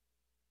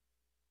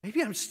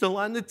 Maybe I'm still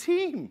on the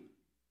team.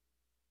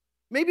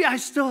 Maybe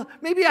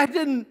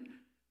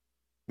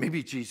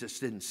Jesus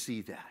didn't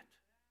see that.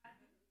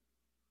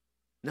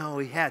 No,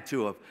 he had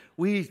to have.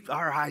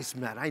 Our eyes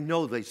met. I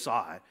know they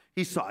saw it.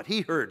 He saw it.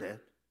 He heard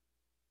it.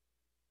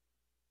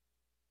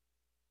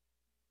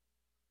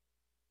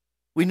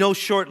 We know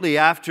shortly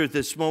after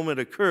this moment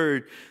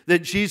occurred that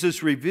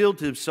Jesus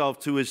revealed himself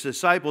to his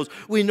disciples.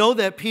 We know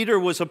that Peter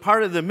was a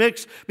part of the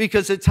mix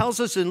because it tells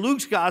us in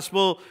Luke's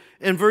gospel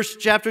in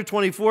chapter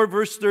 24,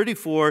 verse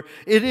 34,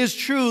 it is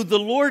true, the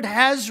Lord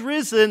has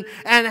risen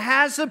and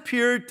has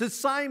appeared to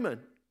Simon.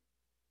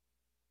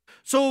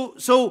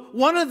 So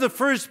one of the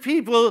first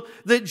people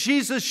that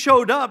Jesus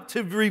showed up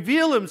to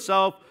reveal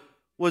himself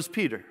was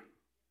Peter.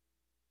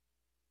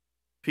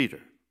 Peter.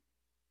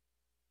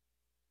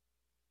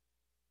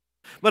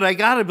 But I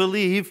got to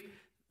believe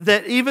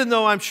that even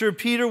though I'm sure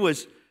Peter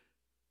was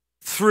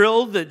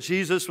thrilled that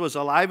Jesus was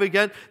alive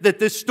again, that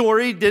this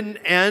story didn't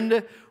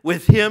end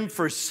with him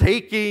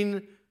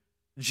forsaking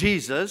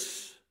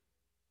Jesus,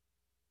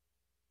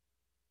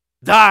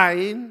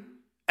 dying,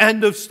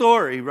 end of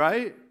story,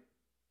 right?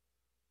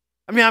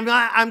 I mean,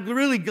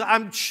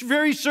 I'm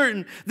very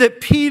certain that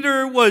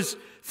Peter was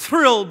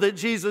thrilled that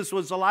Jesus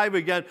was alive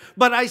again,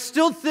 but I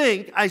still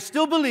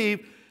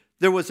believe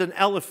there was an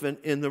elephant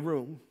in the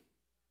room.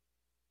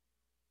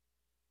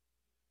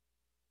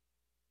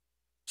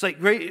 It's like,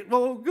 great,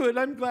 well, good,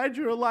 I'm glad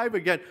you're alive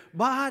again.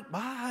 But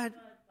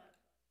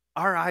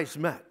our eyes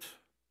met.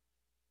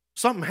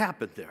 Something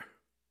happened there.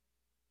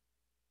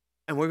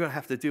 And we're going to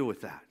have to deal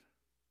with that.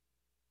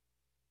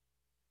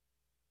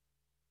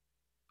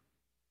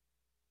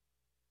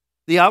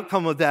 The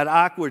outcome of that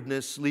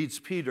awkwardness leads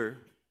Peter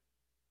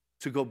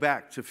to go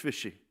back to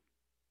fishing.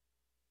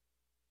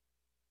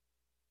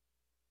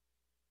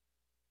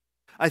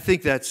 I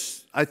think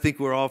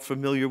we're all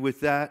familiar with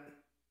that.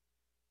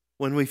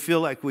 When we feel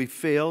like we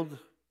failed,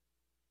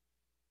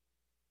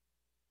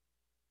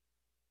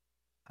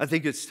 I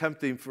think it's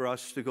tempting for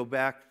us to go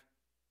back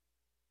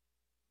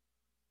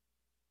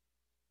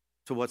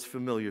to what's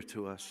familiar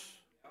to us.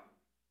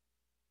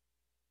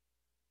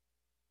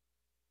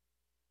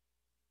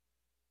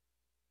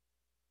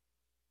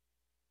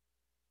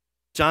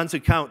 John's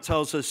account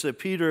tells us that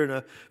Peter and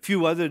a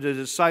few other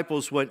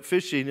disciples went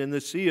fishing in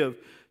the Sea of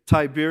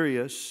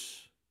Tiberias,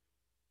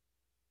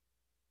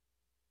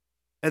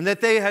 and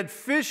that they had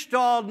fished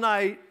all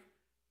night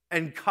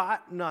and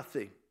caught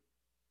nothing.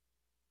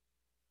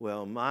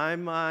 Well, my,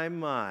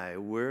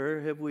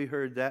 where have we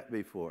heard that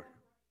before?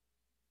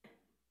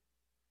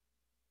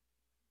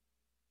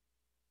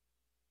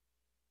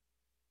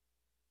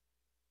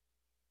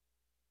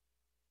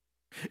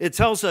 It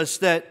tells us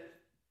that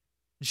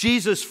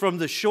Jesus from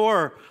the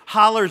shore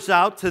hollers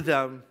out to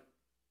them,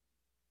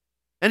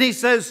 and he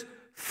says,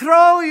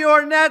 throw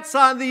your nets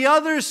on the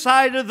other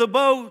side of the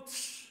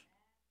boats,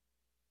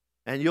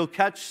 and you'll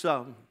catch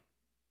some.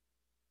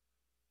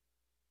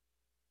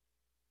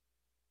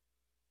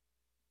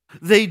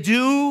 They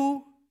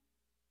do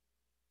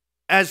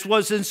as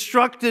was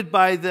instructed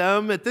by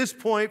them at this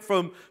point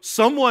from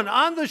someone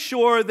on the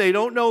shore. They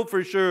don't know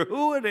for sure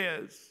who it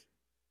is.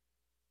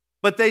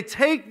 But they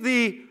take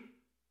the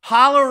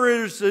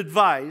hollerer's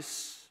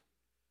advice,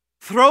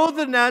 throw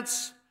the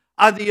nets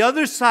on the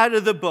other side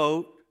of the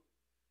boat,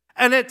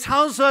 and it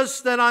tells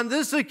us that on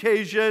this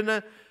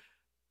occasion,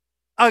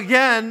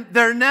 again,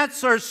 their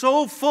nets are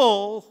so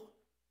full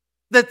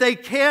that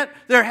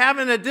they're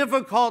having a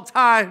difficult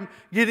time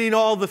getting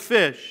all the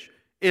fish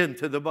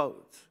into the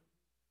boat.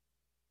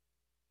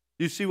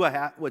 You see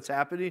what's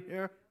happening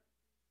here?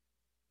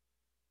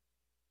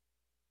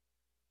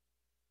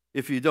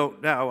 If you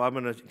don't now, I'm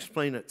going to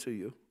explain it to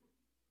you.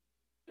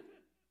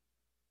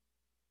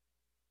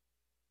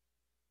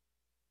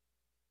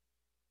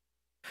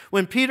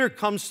 When Peter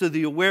comes to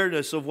the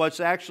awareness of what's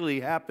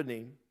actually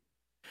happening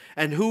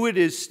and who it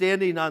is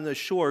standing on the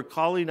shore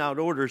calling out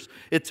orders,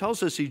 it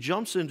tells us he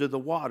jumps into the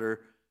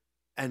water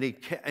and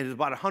it's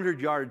about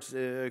 100 yards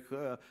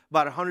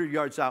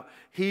out.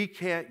 He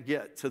can't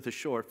get to the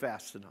shore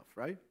fast enough,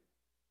 right?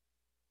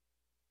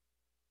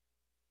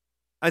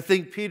 I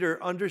think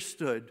Peter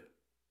understood,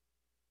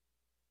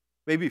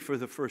 maybe for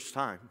the first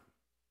time,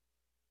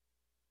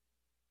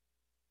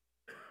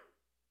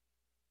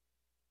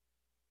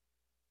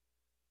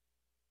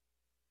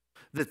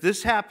 that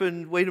this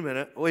happened, wait a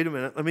minute,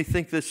 let me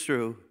think this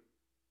through.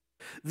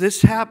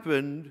 This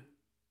happened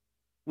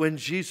when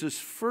Jesus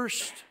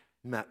first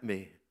met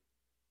me.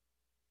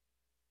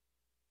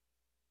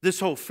 This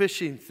whole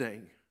fishing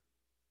thing.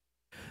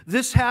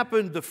 This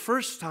happened the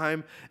first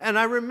time, and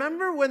I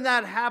remember when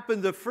that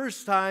happened the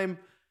first time,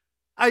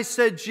 I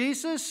said,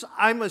 Jesus,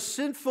 I'm a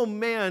sinful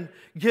man,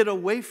 get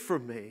away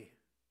from me.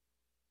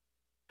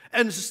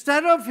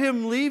 Instead of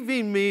him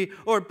leaving me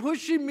or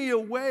pushing me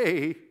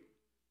away,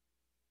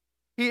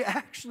 he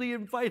actually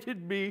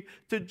invited me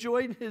to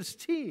join his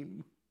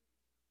team.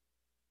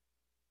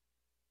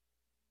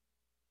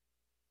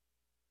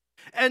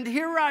 And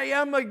here I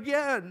am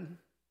again.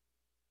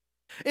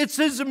 It's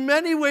as in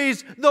many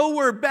ways, though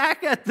we're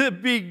back at the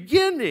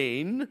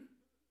beginning,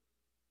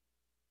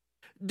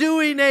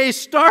 doing a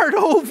start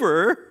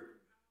over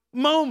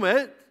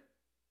moment.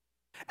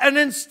 And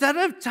instead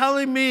of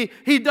telling me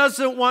he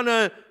doesn't want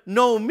to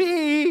know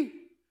me,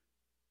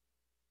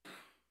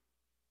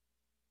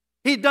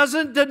 he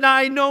doesn't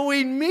deny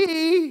knowing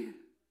me.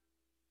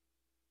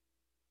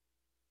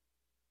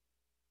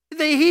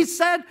 He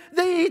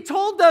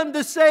told them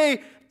to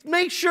say,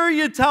 make sure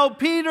you tell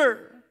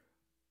Peter.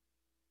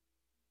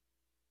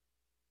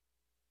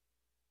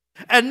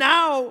 And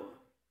now,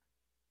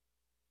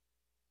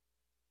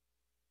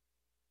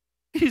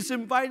 he's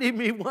inviting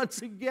me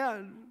once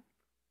again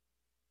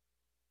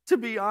to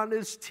be on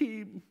his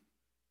team.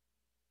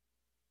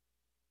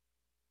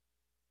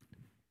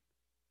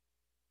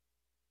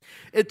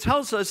 It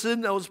tells us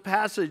in those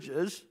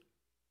passages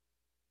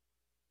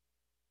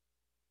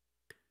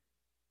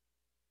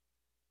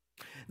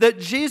that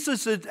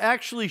Jesus had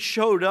actually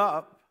showed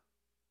up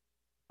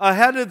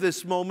ahead of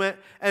this moment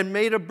and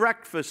made a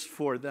breakfast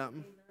for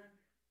them.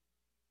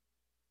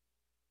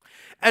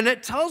 And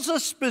it tells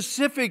us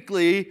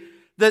specifically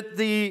that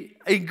the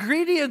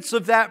ingredients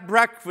of that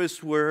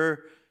breakfast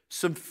were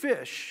some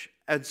fish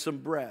and some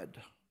bread.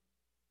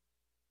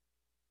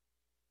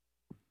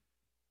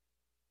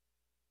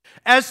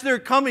 As they're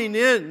coming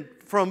in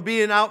from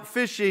being out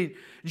fishing,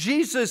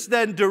 Jesus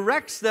then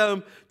directs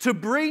them to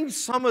bring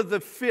some of the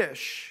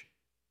fish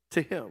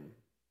to him.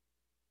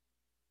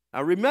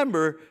 Now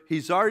remember,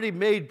 he's already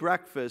made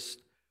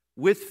breakfast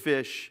with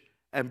fish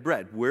and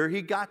bread. Where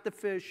he got the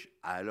fish,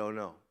 I don't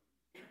know.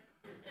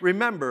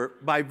 Remember,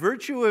 by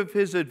virtue of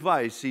his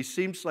advice, he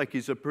seems like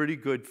he's a pretty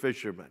good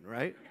fisherman,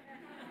 right?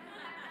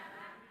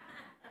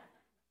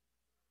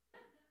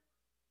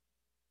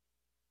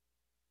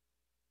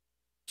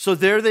 So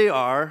there they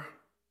are,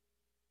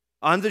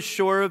 on the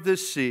shore of the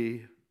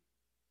sea.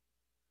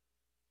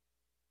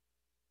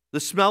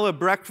 The smell of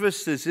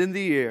breakfast is in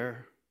the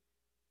air.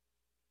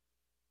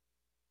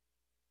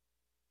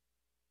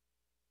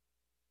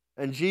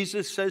 And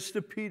Jesus says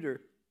to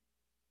Peter,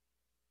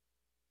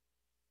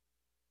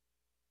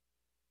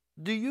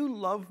 do you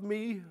love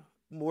me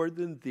more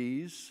than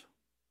these?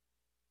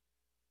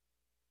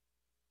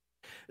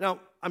 Now,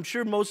 I'm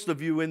sure most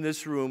of you in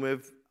this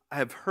room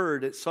have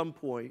heard at some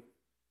point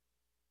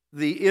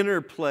the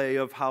interplay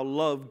of how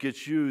love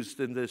gets used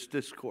in this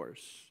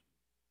discourse.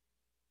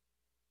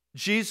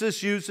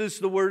 Jesus uses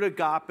the word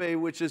agape,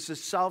 which is a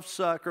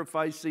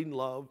self-sacrificing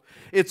love.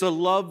 It's a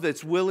love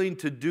that's willing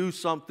to do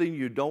something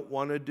you don't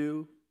want to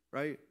do,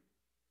 right?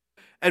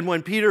 And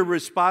when Peter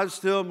responds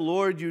to him,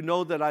 Lord, you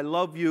know that I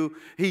love you,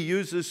 he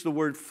uses the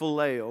word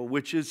phileo,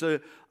 which is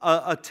a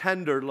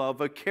tender love,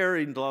 a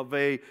caring love,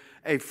 a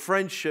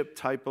friendship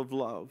type of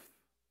love,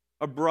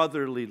 a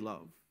brotherly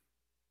love.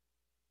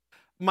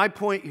 My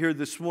point here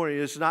this morning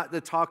is not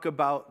to talk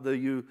about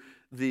the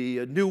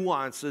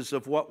nuances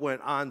of what went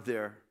on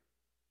there.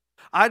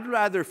 I'd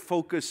rather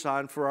focus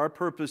on, for our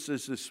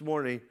purposes this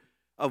morning,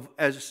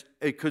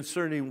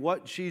 concerning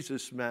what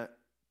Jesus meant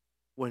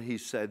when he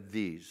said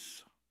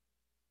these.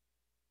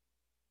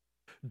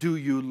 Do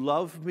you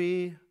love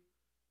me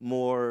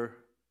more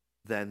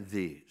than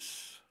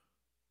these?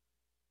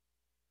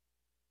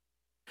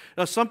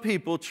 Now, some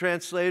people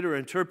translate or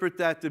interpret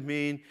that to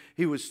mean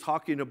he was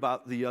talking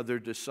about the other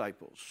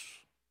disciples.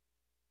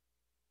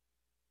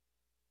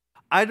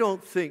 I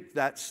don't think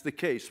that's the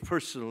case,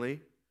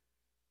 personally,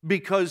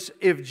 because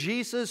if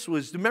Jesus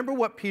was, remember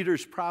what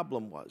Peter's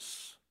problem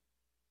was?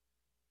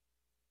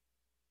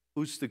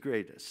 Who's the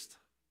greatest?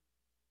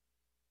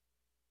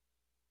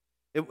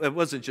 It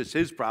wasn't just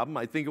his problem.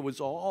 I think it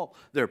was all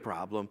their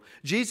problem.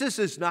 Jesus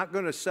is not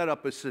going to set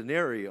up a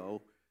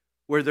scenario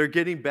where they're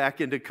getting back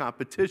into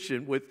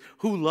competition with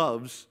who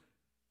loves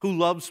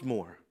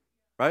more,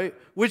 right?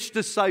 Which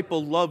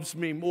disciple loves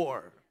me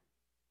more?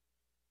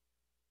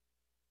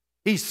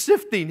 He's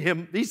sifting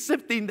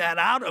that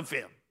out of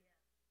him.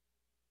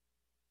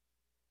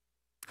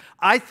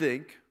 I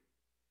think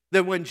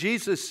that when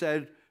Jesus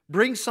said,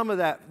 bring some of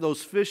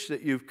those fish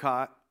that you've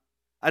caught,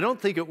 I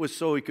don't think it was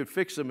so he could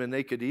fix them and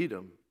they could eat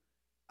them.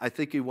 I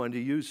think he wanted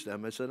to use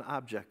them as an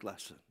object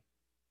lesson.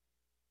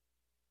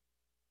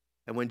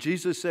 And when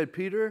Jesus said,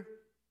 Peter,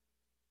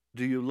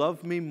 do you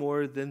love me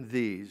more than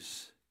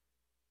these?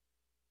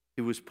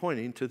 He was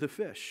pointing to the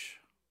fish.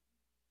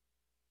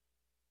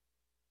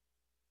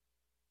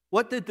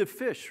 What did the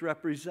fish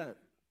represent?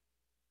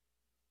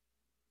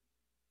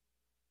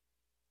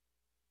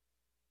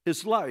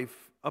 His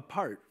life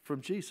apart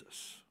from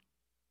Jesus.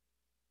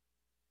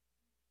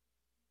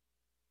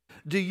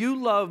 Do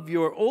you love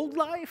your old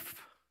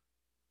life?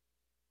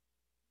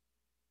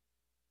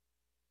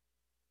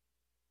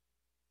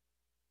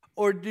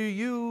 Or do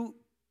you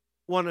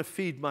want to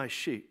feed my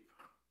sheep?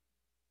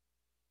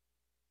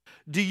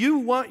 Do you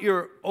want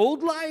your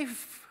old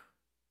life?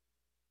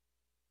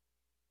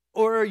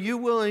 Or are you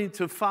willing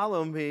to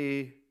follow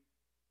me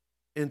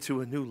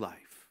into a new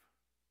life?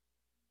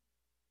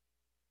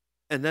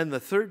 And then the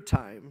third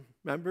time,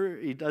 remember,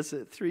 he does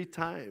it 3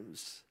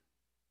 times.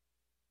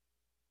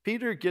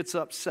 Peter gets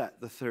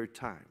upset the third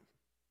time.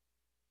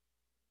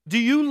 Do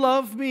you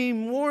love me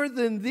more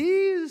than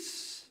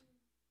these?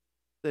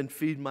 Then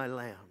feed my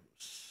lambs.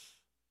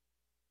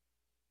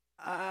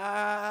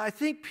 I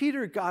think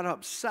Peter got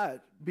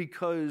upset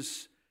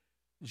because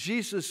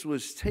Jesus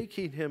was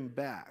taking him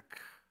back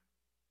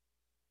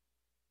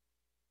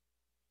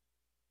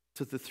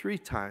to the 3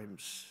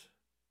 times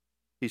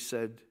he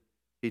said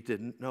he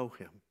didn't know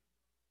him.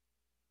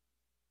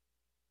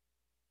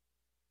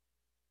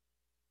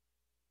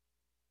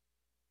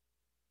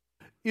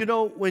 You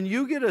know, when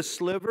you get a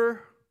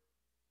sliver,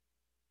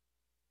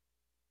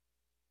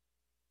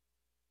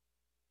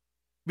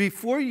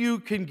 before you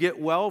can get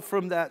well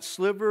from that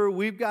sliver,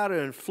 we've got to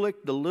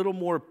inflict a little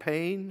more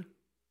pain.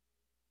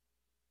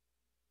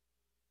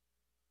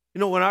 You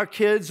know, when our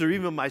kids, or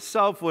even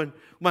myself, when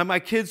my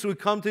kids would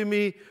come to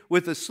me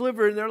with a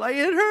sliver and they're like,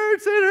 it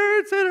hurts, it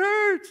hurts, it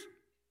hurts.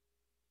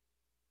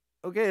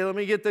 Okay, let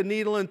me get the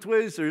needle and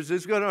tweezers.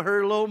 It's going to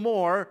hurt a little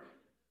more.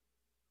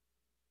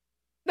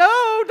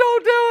 No,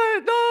 don't do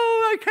it. No,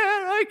 I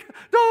can't.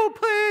 Don't,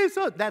 please.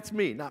 Oh, that's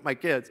me, not my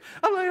kids.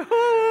 I'm like,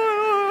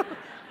 oh.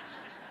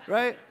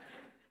 Right?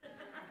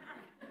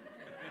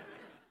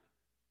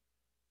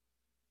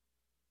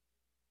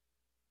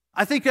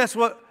 I think that's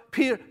what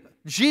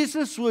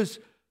Jesus was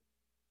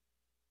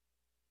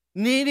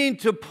needing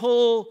to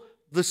pull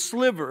the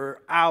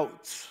sliver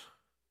out.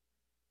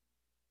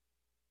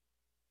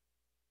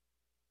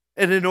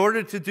 And in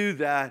order to do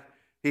that,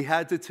 he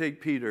had to take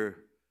Peter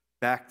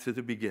back to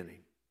the beginning.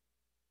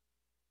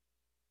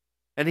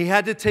 And he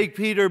had to take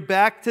Peter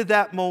back to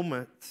that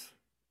moment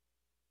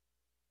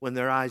when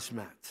their eyes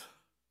met.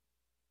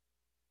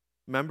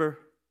 Remember?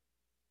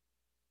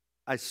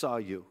 I saw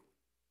you.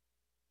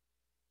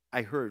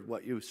 I heard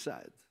what you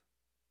said.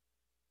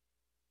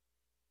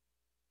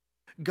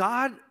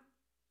 God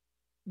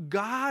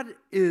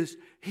is,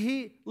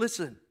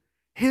 listen,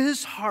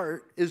 his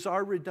heart is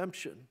our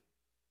redemption.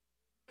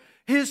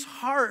 His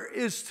heart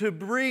is to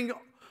bring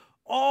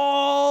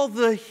all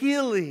the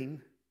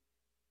healing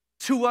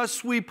to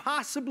us we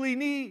possibly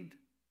need.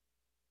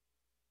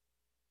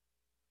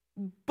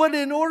 But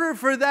in order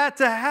for that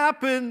to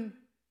happen,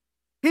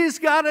 he's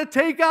got to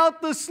take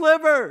out the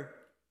sliver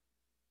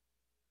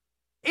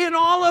in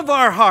all of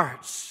our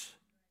hearts.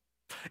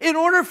 In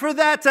order for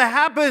that to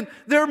happen,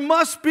 there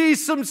must be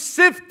some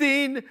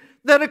sifting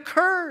that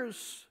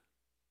occurs.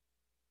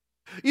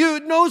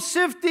 No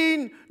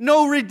sifting,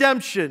 no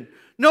redemption,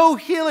 no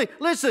healing.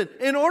 Listen,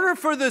 in order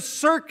for the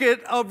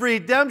circuit of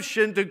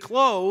redemption to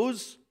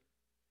close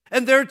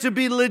and there to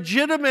be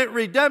legitimate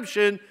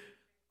redemption,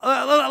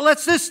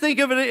 let's just think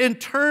of it in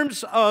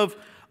terms of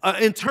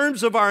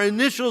our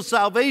initial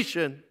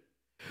salvation.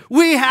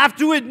 We have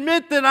to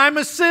admit that I'm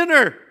a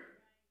sinner.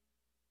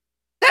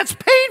 That's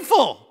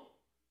painful.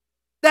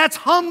 That's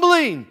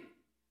humbling.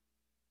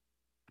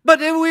 But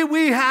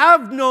we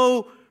have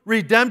no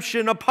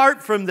redemption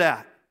apart from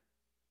that.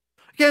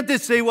 I can't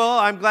just say, well,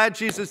 I'm glad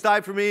Jesus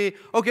died for me.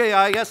 Okay,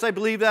 I guess I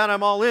believe that.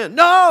 I'm all in.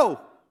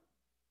 No!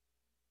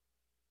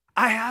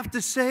 I have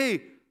to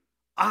say,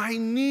 I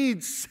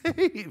need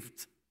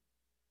saved.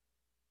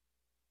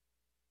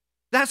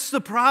 That's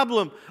the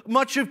problem.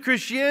 Much of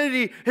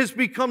Christianity has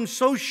become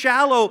so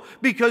shallow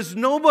because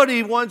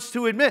nobody wants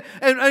to admit.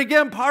 And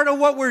again, part of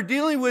what we're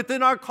dealing with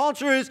in our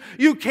culture is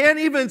you can't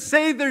even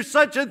say there's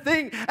such a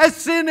thing as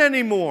sin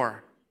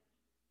anymore.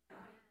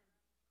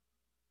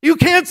 You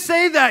can't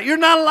say that. You're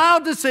not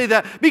allowed to say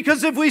that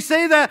because if we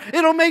say that,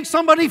 it'll make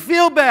somebody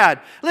feel bad.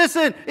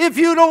 Listen, if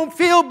you don't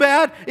feel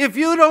bad, if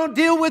you don't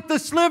deal with the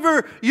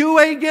sliver, you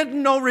ain't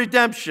getting no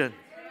redemption.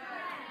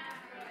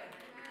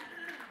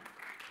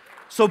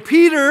 So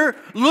Peter,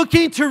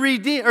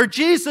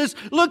 Jesus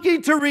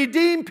looking to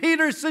redeem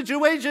Peter's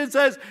situation,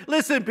 says,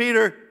 listen,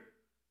 Peter,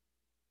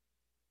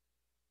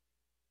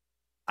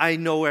 I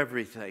know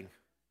everything.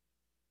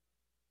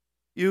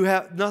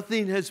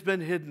 Nothing has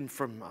been hidden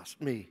from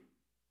me.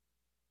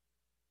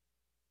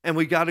 And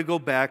we got to go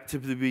back to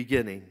the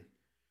beginning.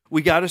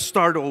 We got to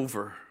start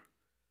over.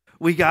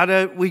 We got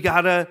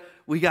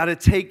to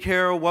take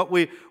care of what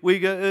we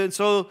got. And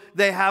so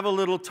they have a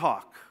little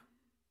talk.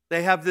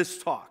 They have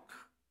this talk.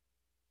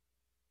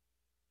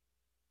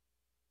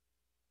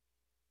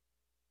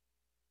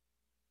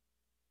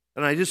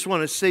 And I just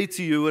want to say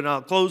to you, and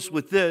I'll close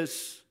with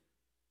this.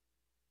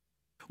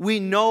 We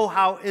know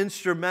how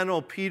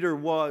instrumental Peter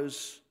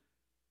was.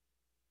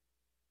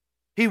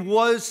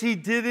 He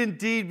did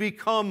indeed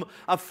become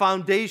a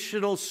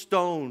foundational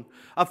stone,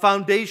 a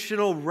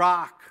foundational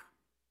rock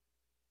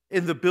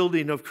in the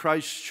building of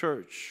Christ's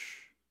church.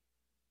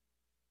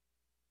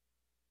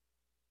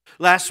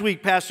 Last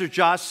week, Pastor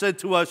Josh said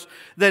to us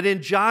that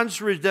in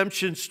John's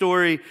redemption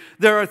story,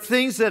 there are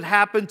things that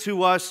happen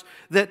to us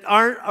that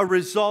aren't a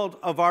result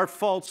of our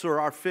faults or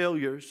our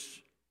failures.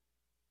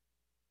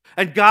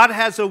 And God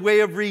has a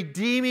way of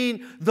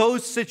redeeming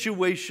those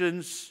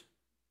situations.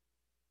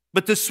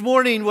 But this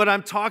morning, what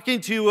I'm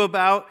talking to you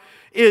about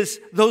is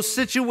those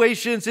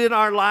situations in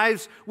our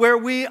lives where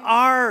we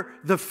are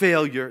the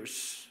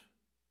failures,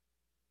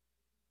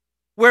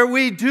 where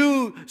we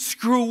do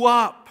screw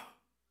up.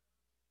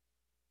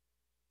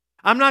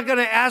 I'm not going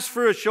to ask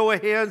for a show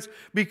of hands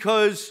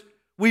because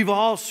we've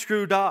all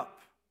screwed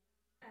up.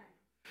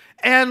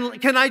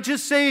 And can I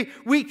just say,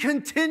 we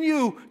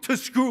continue to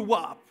screw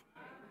up.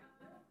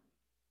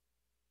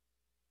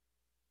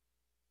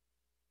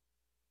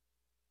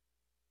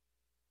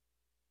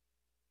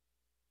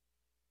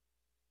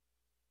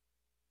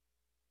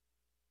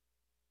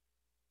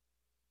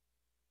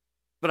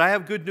 But I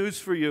have good news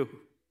for you.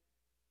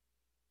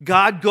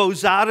 God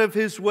goes out of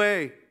his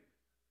way.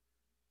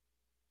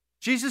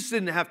 Jesus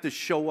didn't have to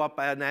show up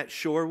on that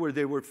shore where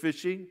they were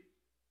fishing.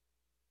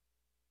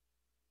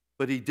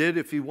 But he did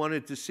if he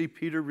wanted to see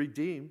Peter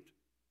redeemed.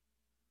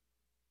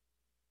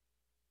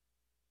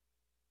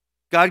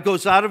 God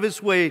goes out of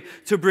his way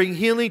to bring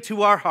healing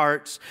to our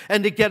hearts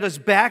and to get us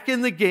back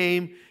in the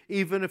game,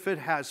 even if it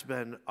has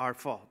been our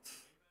fault.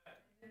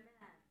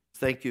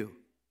 Thank you.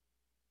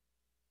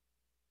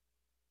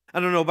 I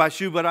don't know about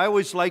you, but I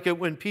always like it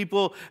when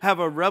people have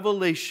a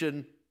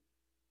revelation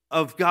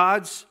of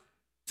God's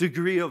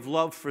degree of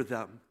love for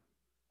them.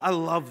 I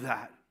love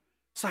that.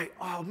 It's like,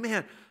 oh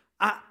man,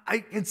 I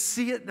can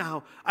see it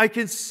now. I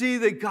can see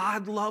that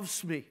God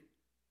loves me.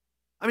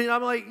 I mean,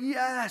 I'm like,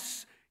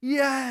 yes,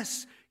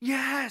 yes,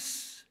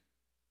 yes.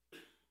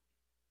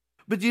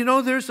 But do you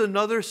know there's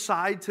another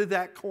side to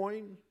that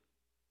coin?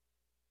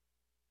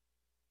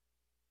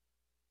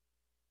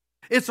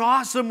 It's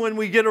awesome when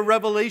we get a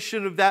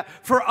revelation of that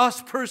for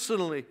us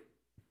personally.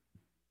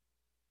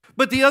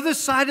 But the other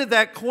side of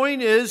that coin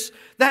is,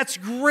 that's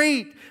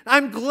great.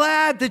 I'm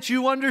glad that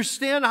you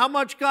understand how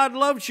much God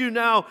loves you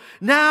now.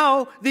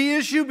 Now, the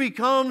issue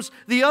becomes,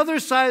 the other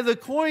side of the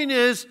coin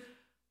is,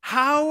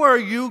 how are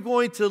you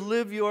going to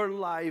live your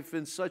life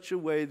in such a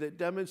way that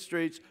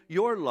demonstrates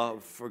your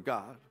love for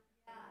God?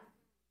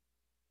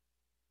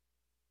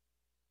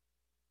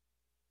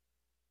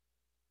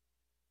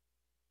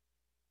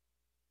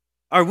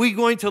 Are we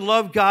going to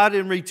love God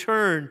in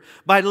return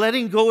by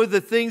letting go of the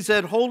things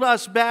that hold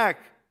us back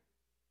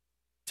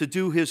to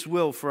do his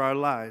will for our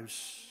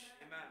lives?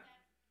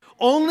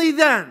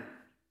 Amen.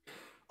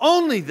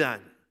 Only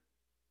then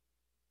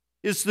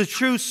is the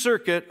true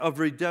circuit of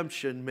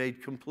redemption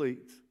made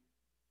complete.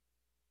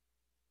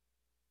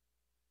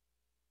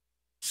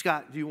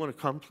 Scott, do you want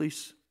to come,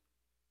 please?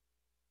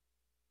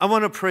 I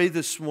want to pray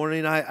this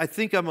morning. I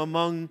think I'm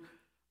among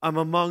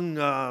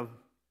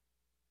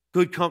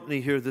good company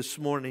here this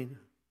morning.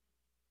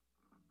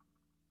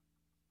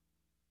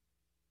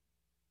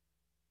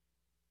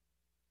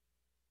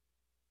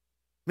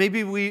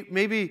 Maybe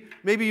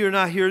you're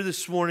not here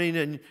this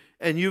morning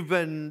and you've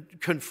been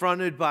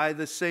confronted by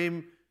the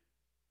same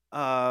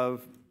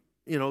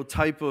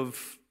type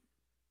of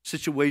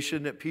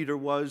situation that Peter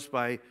was,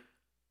 by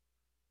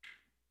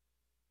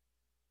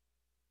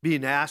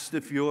being asked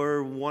if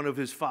you're one of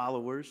his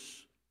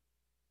followers.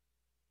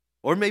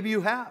 Or maybe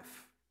you have.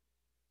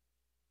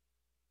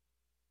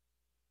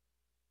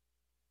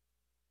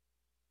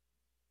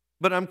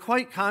 But I'm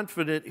quite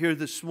confident here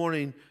this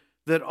morning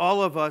that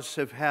all of us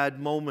have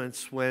had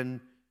moments when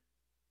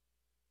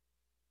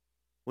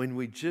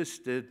we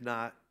just didn't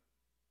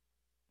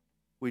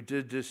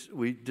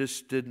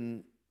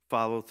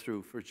follow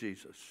through for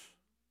Jesus.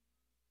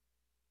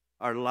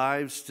 Our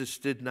lives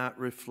just did not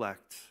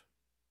reflect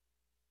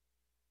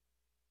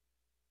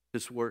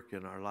his work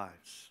in our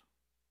lives.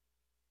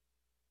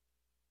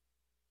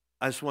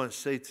 I just want to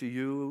say to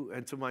you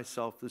and to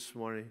myself this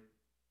morning,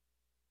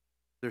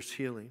 there's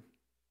healing.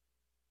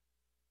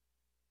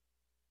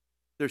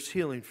 There's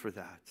healing for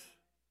that.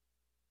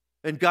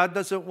 And God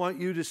doesn't want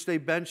you to stay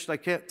benched. I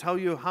can't tell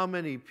you how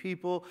many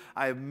people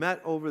I have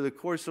met over the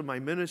course of my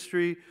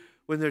ministry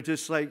when they're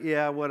just like,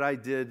 yeah, what I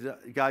did,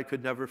 God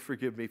could never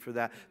forgive me for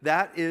that.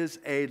 That is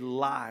a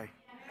lie.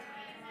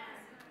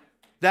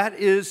 That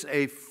is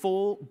a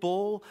full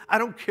bull. I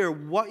don't care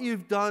what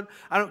you've done.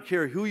 I don't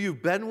care who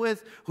you've been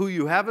with, who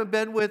you haven't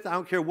been with. I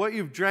don't care what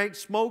you've drank,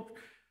 smoked,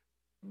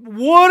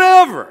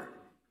 whatever.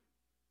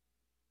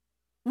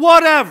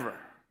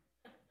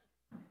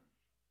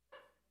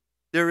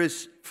 There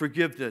is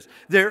forgiveness.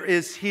 There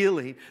is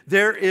healing.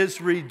 There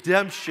is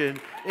redemption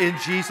in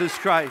Jesus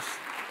Christ.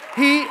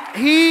 He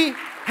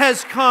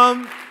has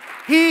come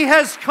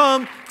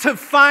to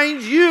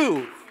find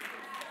you.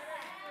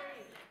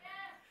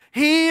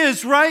 He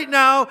is right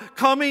now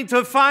coming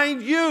to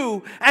find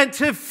you and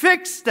to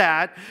fix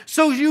that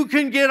so you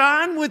can get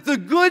on with the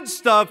good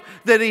stuff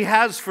that he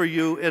has for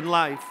you in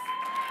life.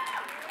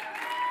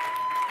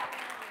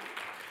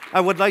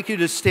 I would like you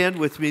to stand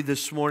with me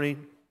this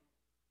morning.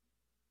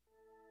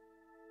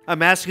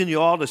 I'm asking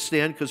you all to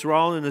stand because we're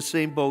all in the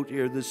same boat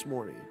here this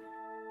morning.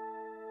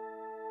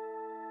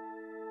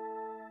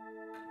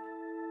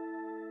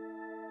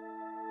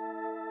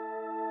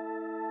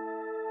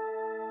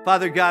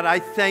 Father God, I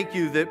thank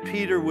you that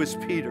Peter was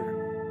Peter.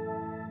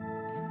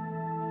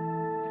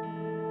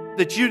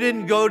 That you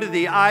didn't go to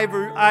the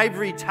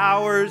ivory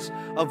towers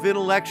of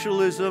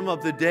intellectualism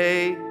of the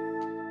day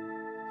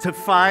to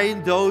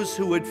find those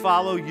who would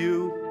follow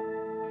you.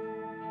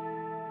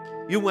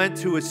 You went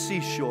to a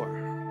seashore.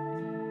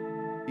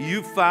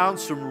 You found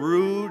some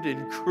rude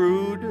and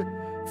crude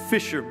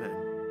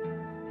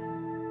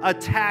fishermen, a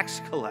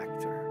tax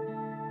collector,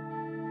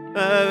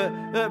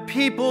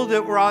 people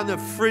that were on the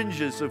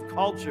fringes of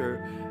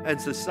culture and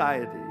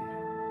society.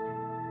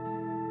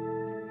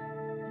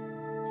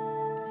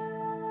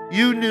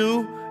 You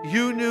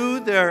knew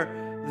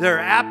their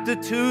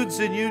aptitudes,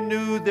 and you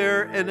knew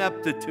their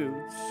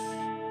ineptitudes.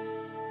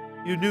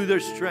 You knew their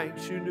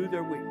strengths, you knew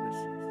their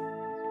weaknesses.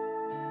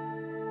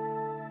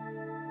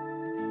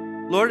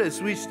 Lord,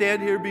 as we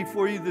stand here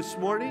before you this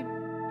morning,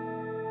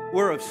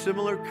 we're of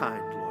similar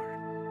kind,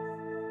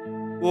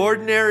 Lord.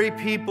 Ordinary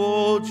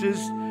people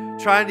just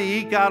trying to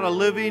eke out a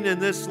living in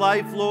this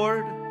life,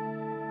 Lord.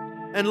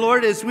 And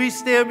Lord, as we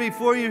stand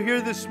before you here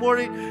this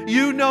morning,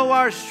 you know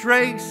our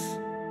strengths,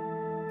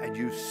 and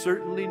you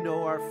certainly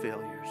know our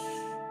failures.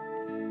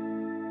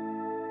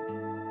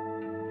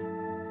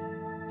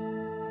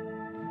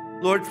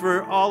 Lord,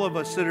 for all of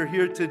us that are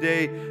here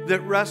today that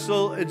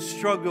wrestle and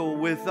struggle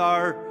with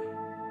our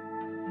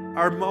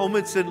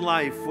moments in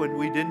life when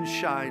we didn't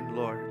shine,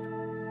 Lord.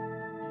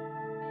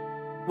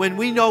 When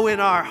we know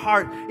in our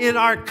heart, in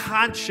our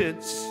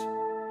conscience,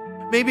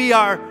 maybe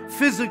our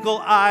physical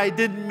eye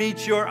didn't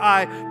meet your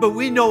eye, but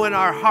we know in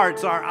our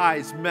hearts our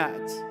eyes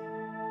met.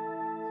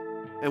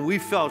 And we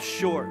fell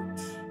short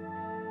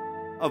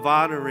of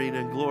honoring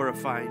and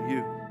glorifying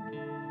you.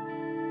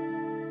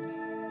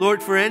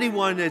 Lord, for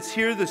anyone that's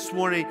here this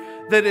morning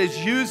that has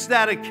used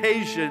that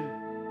occasion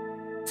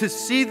to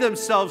see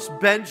themselves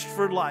benched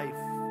for life,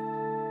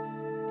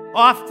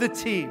 off the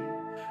team,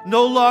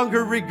 no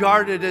longer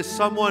regarded as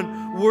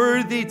someone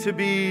worthy to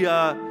be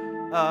a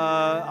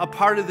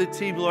part of the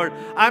team, Lord,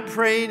 I'm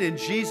praying in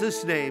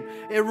Jesus' name.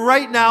 And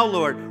right now,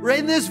 Lord, right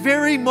in this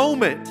very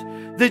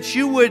moment, that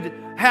you would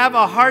have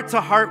a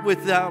heart-to-heart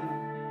with them.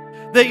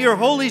 That your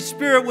Holy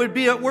Spirit would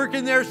be at work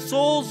in their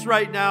souls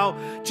right now,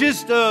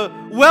 just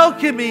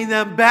welcoming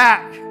them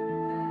back.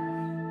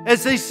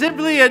 As they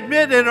simply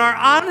admit and are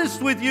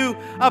honest with you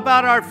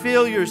about our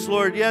failures,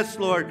 Lord. Yes,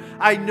 Lord,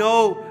 I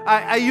know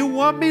you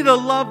want me to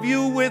love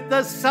you with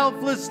the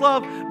selfless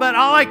love, but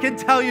all I can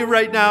tell you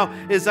right now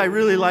is I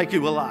really like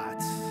you a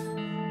lot.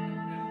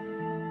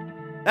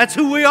 That's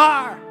who we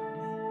are.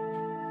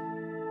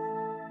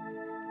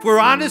 If we're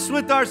honest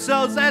with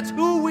ourselves, that's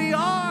who we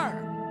are.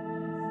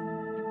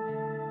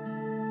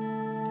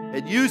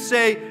 And you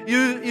say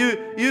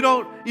you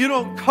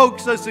don't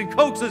coax us and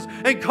coax us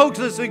and coax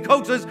us and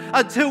coax us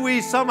until we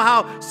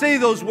somehow say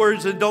those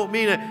words and don't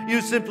mean it.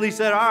 You simply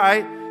said, all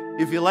right,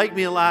 if you like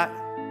me a lot,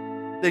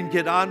 then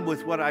get on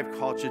with what I've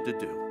called you to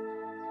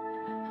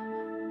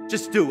do.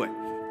 Just do it.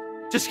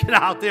 Just get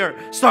out there,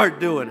 start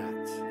doing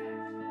it.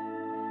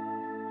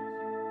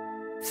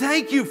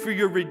 Thank you for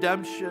your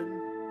redemption.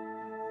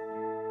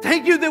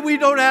 Thank you that we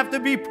don't have to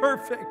be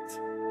perfect.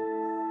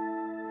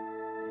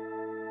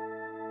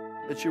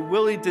 That you're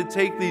willing to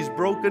take these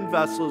broken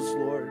vessels,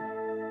 Lord,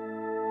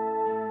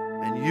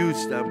 and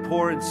use them,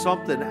 pouring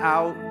something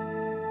out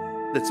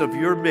that's of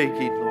your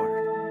making,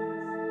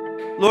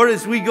 Lord. Lord,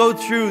 as we go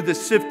through the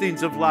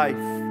siftings of life,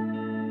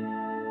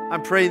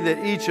 I'm praying that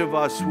each of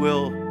us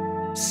will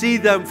see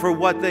them for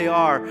what they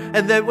are.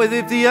 And that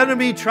if the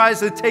enemy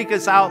tries to take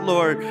us out,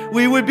 Lord,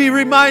 we would be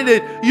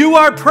reminded, you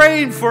are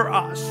praying for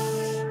us.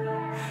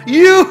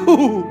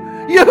 You,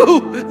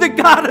 the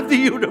God of the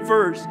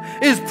universe,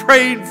 is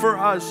praying for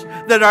us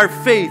that our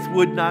faith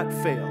would not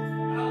fail.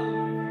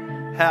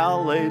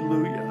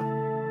 Hallelujah.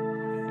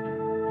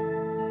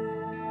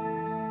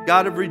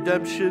 God of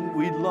redemption,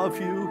 we love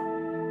you.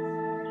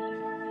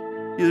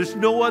 There's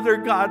no other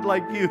God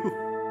like you.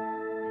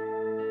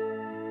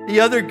 The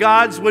other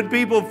gods, when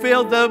people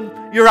failed them,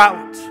 you're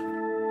out.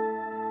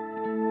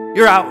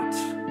 You're out.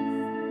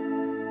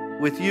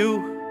 With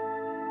you,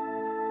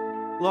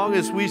 long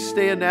as we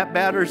stay in that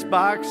batter's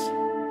box,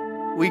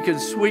 we can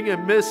swing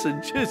and miss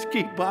and just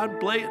keep on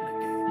playing the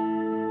game.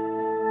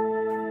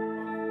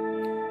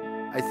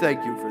 I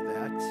thank you for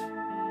that.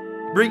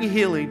 Bring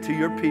healing to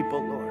your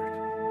people,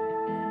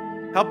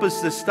 Lord. Help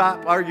us to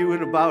stop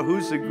arguing about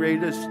who's the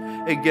greatest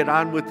and get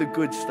on with the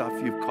good stuff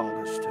you've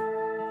called us to.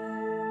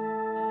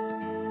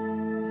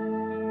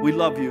 We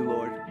love you,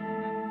 Lord.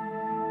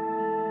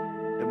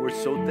 And we're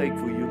so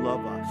thankful you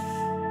love us.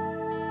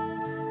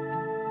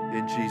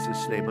 In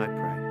Jesus' name I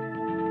pray.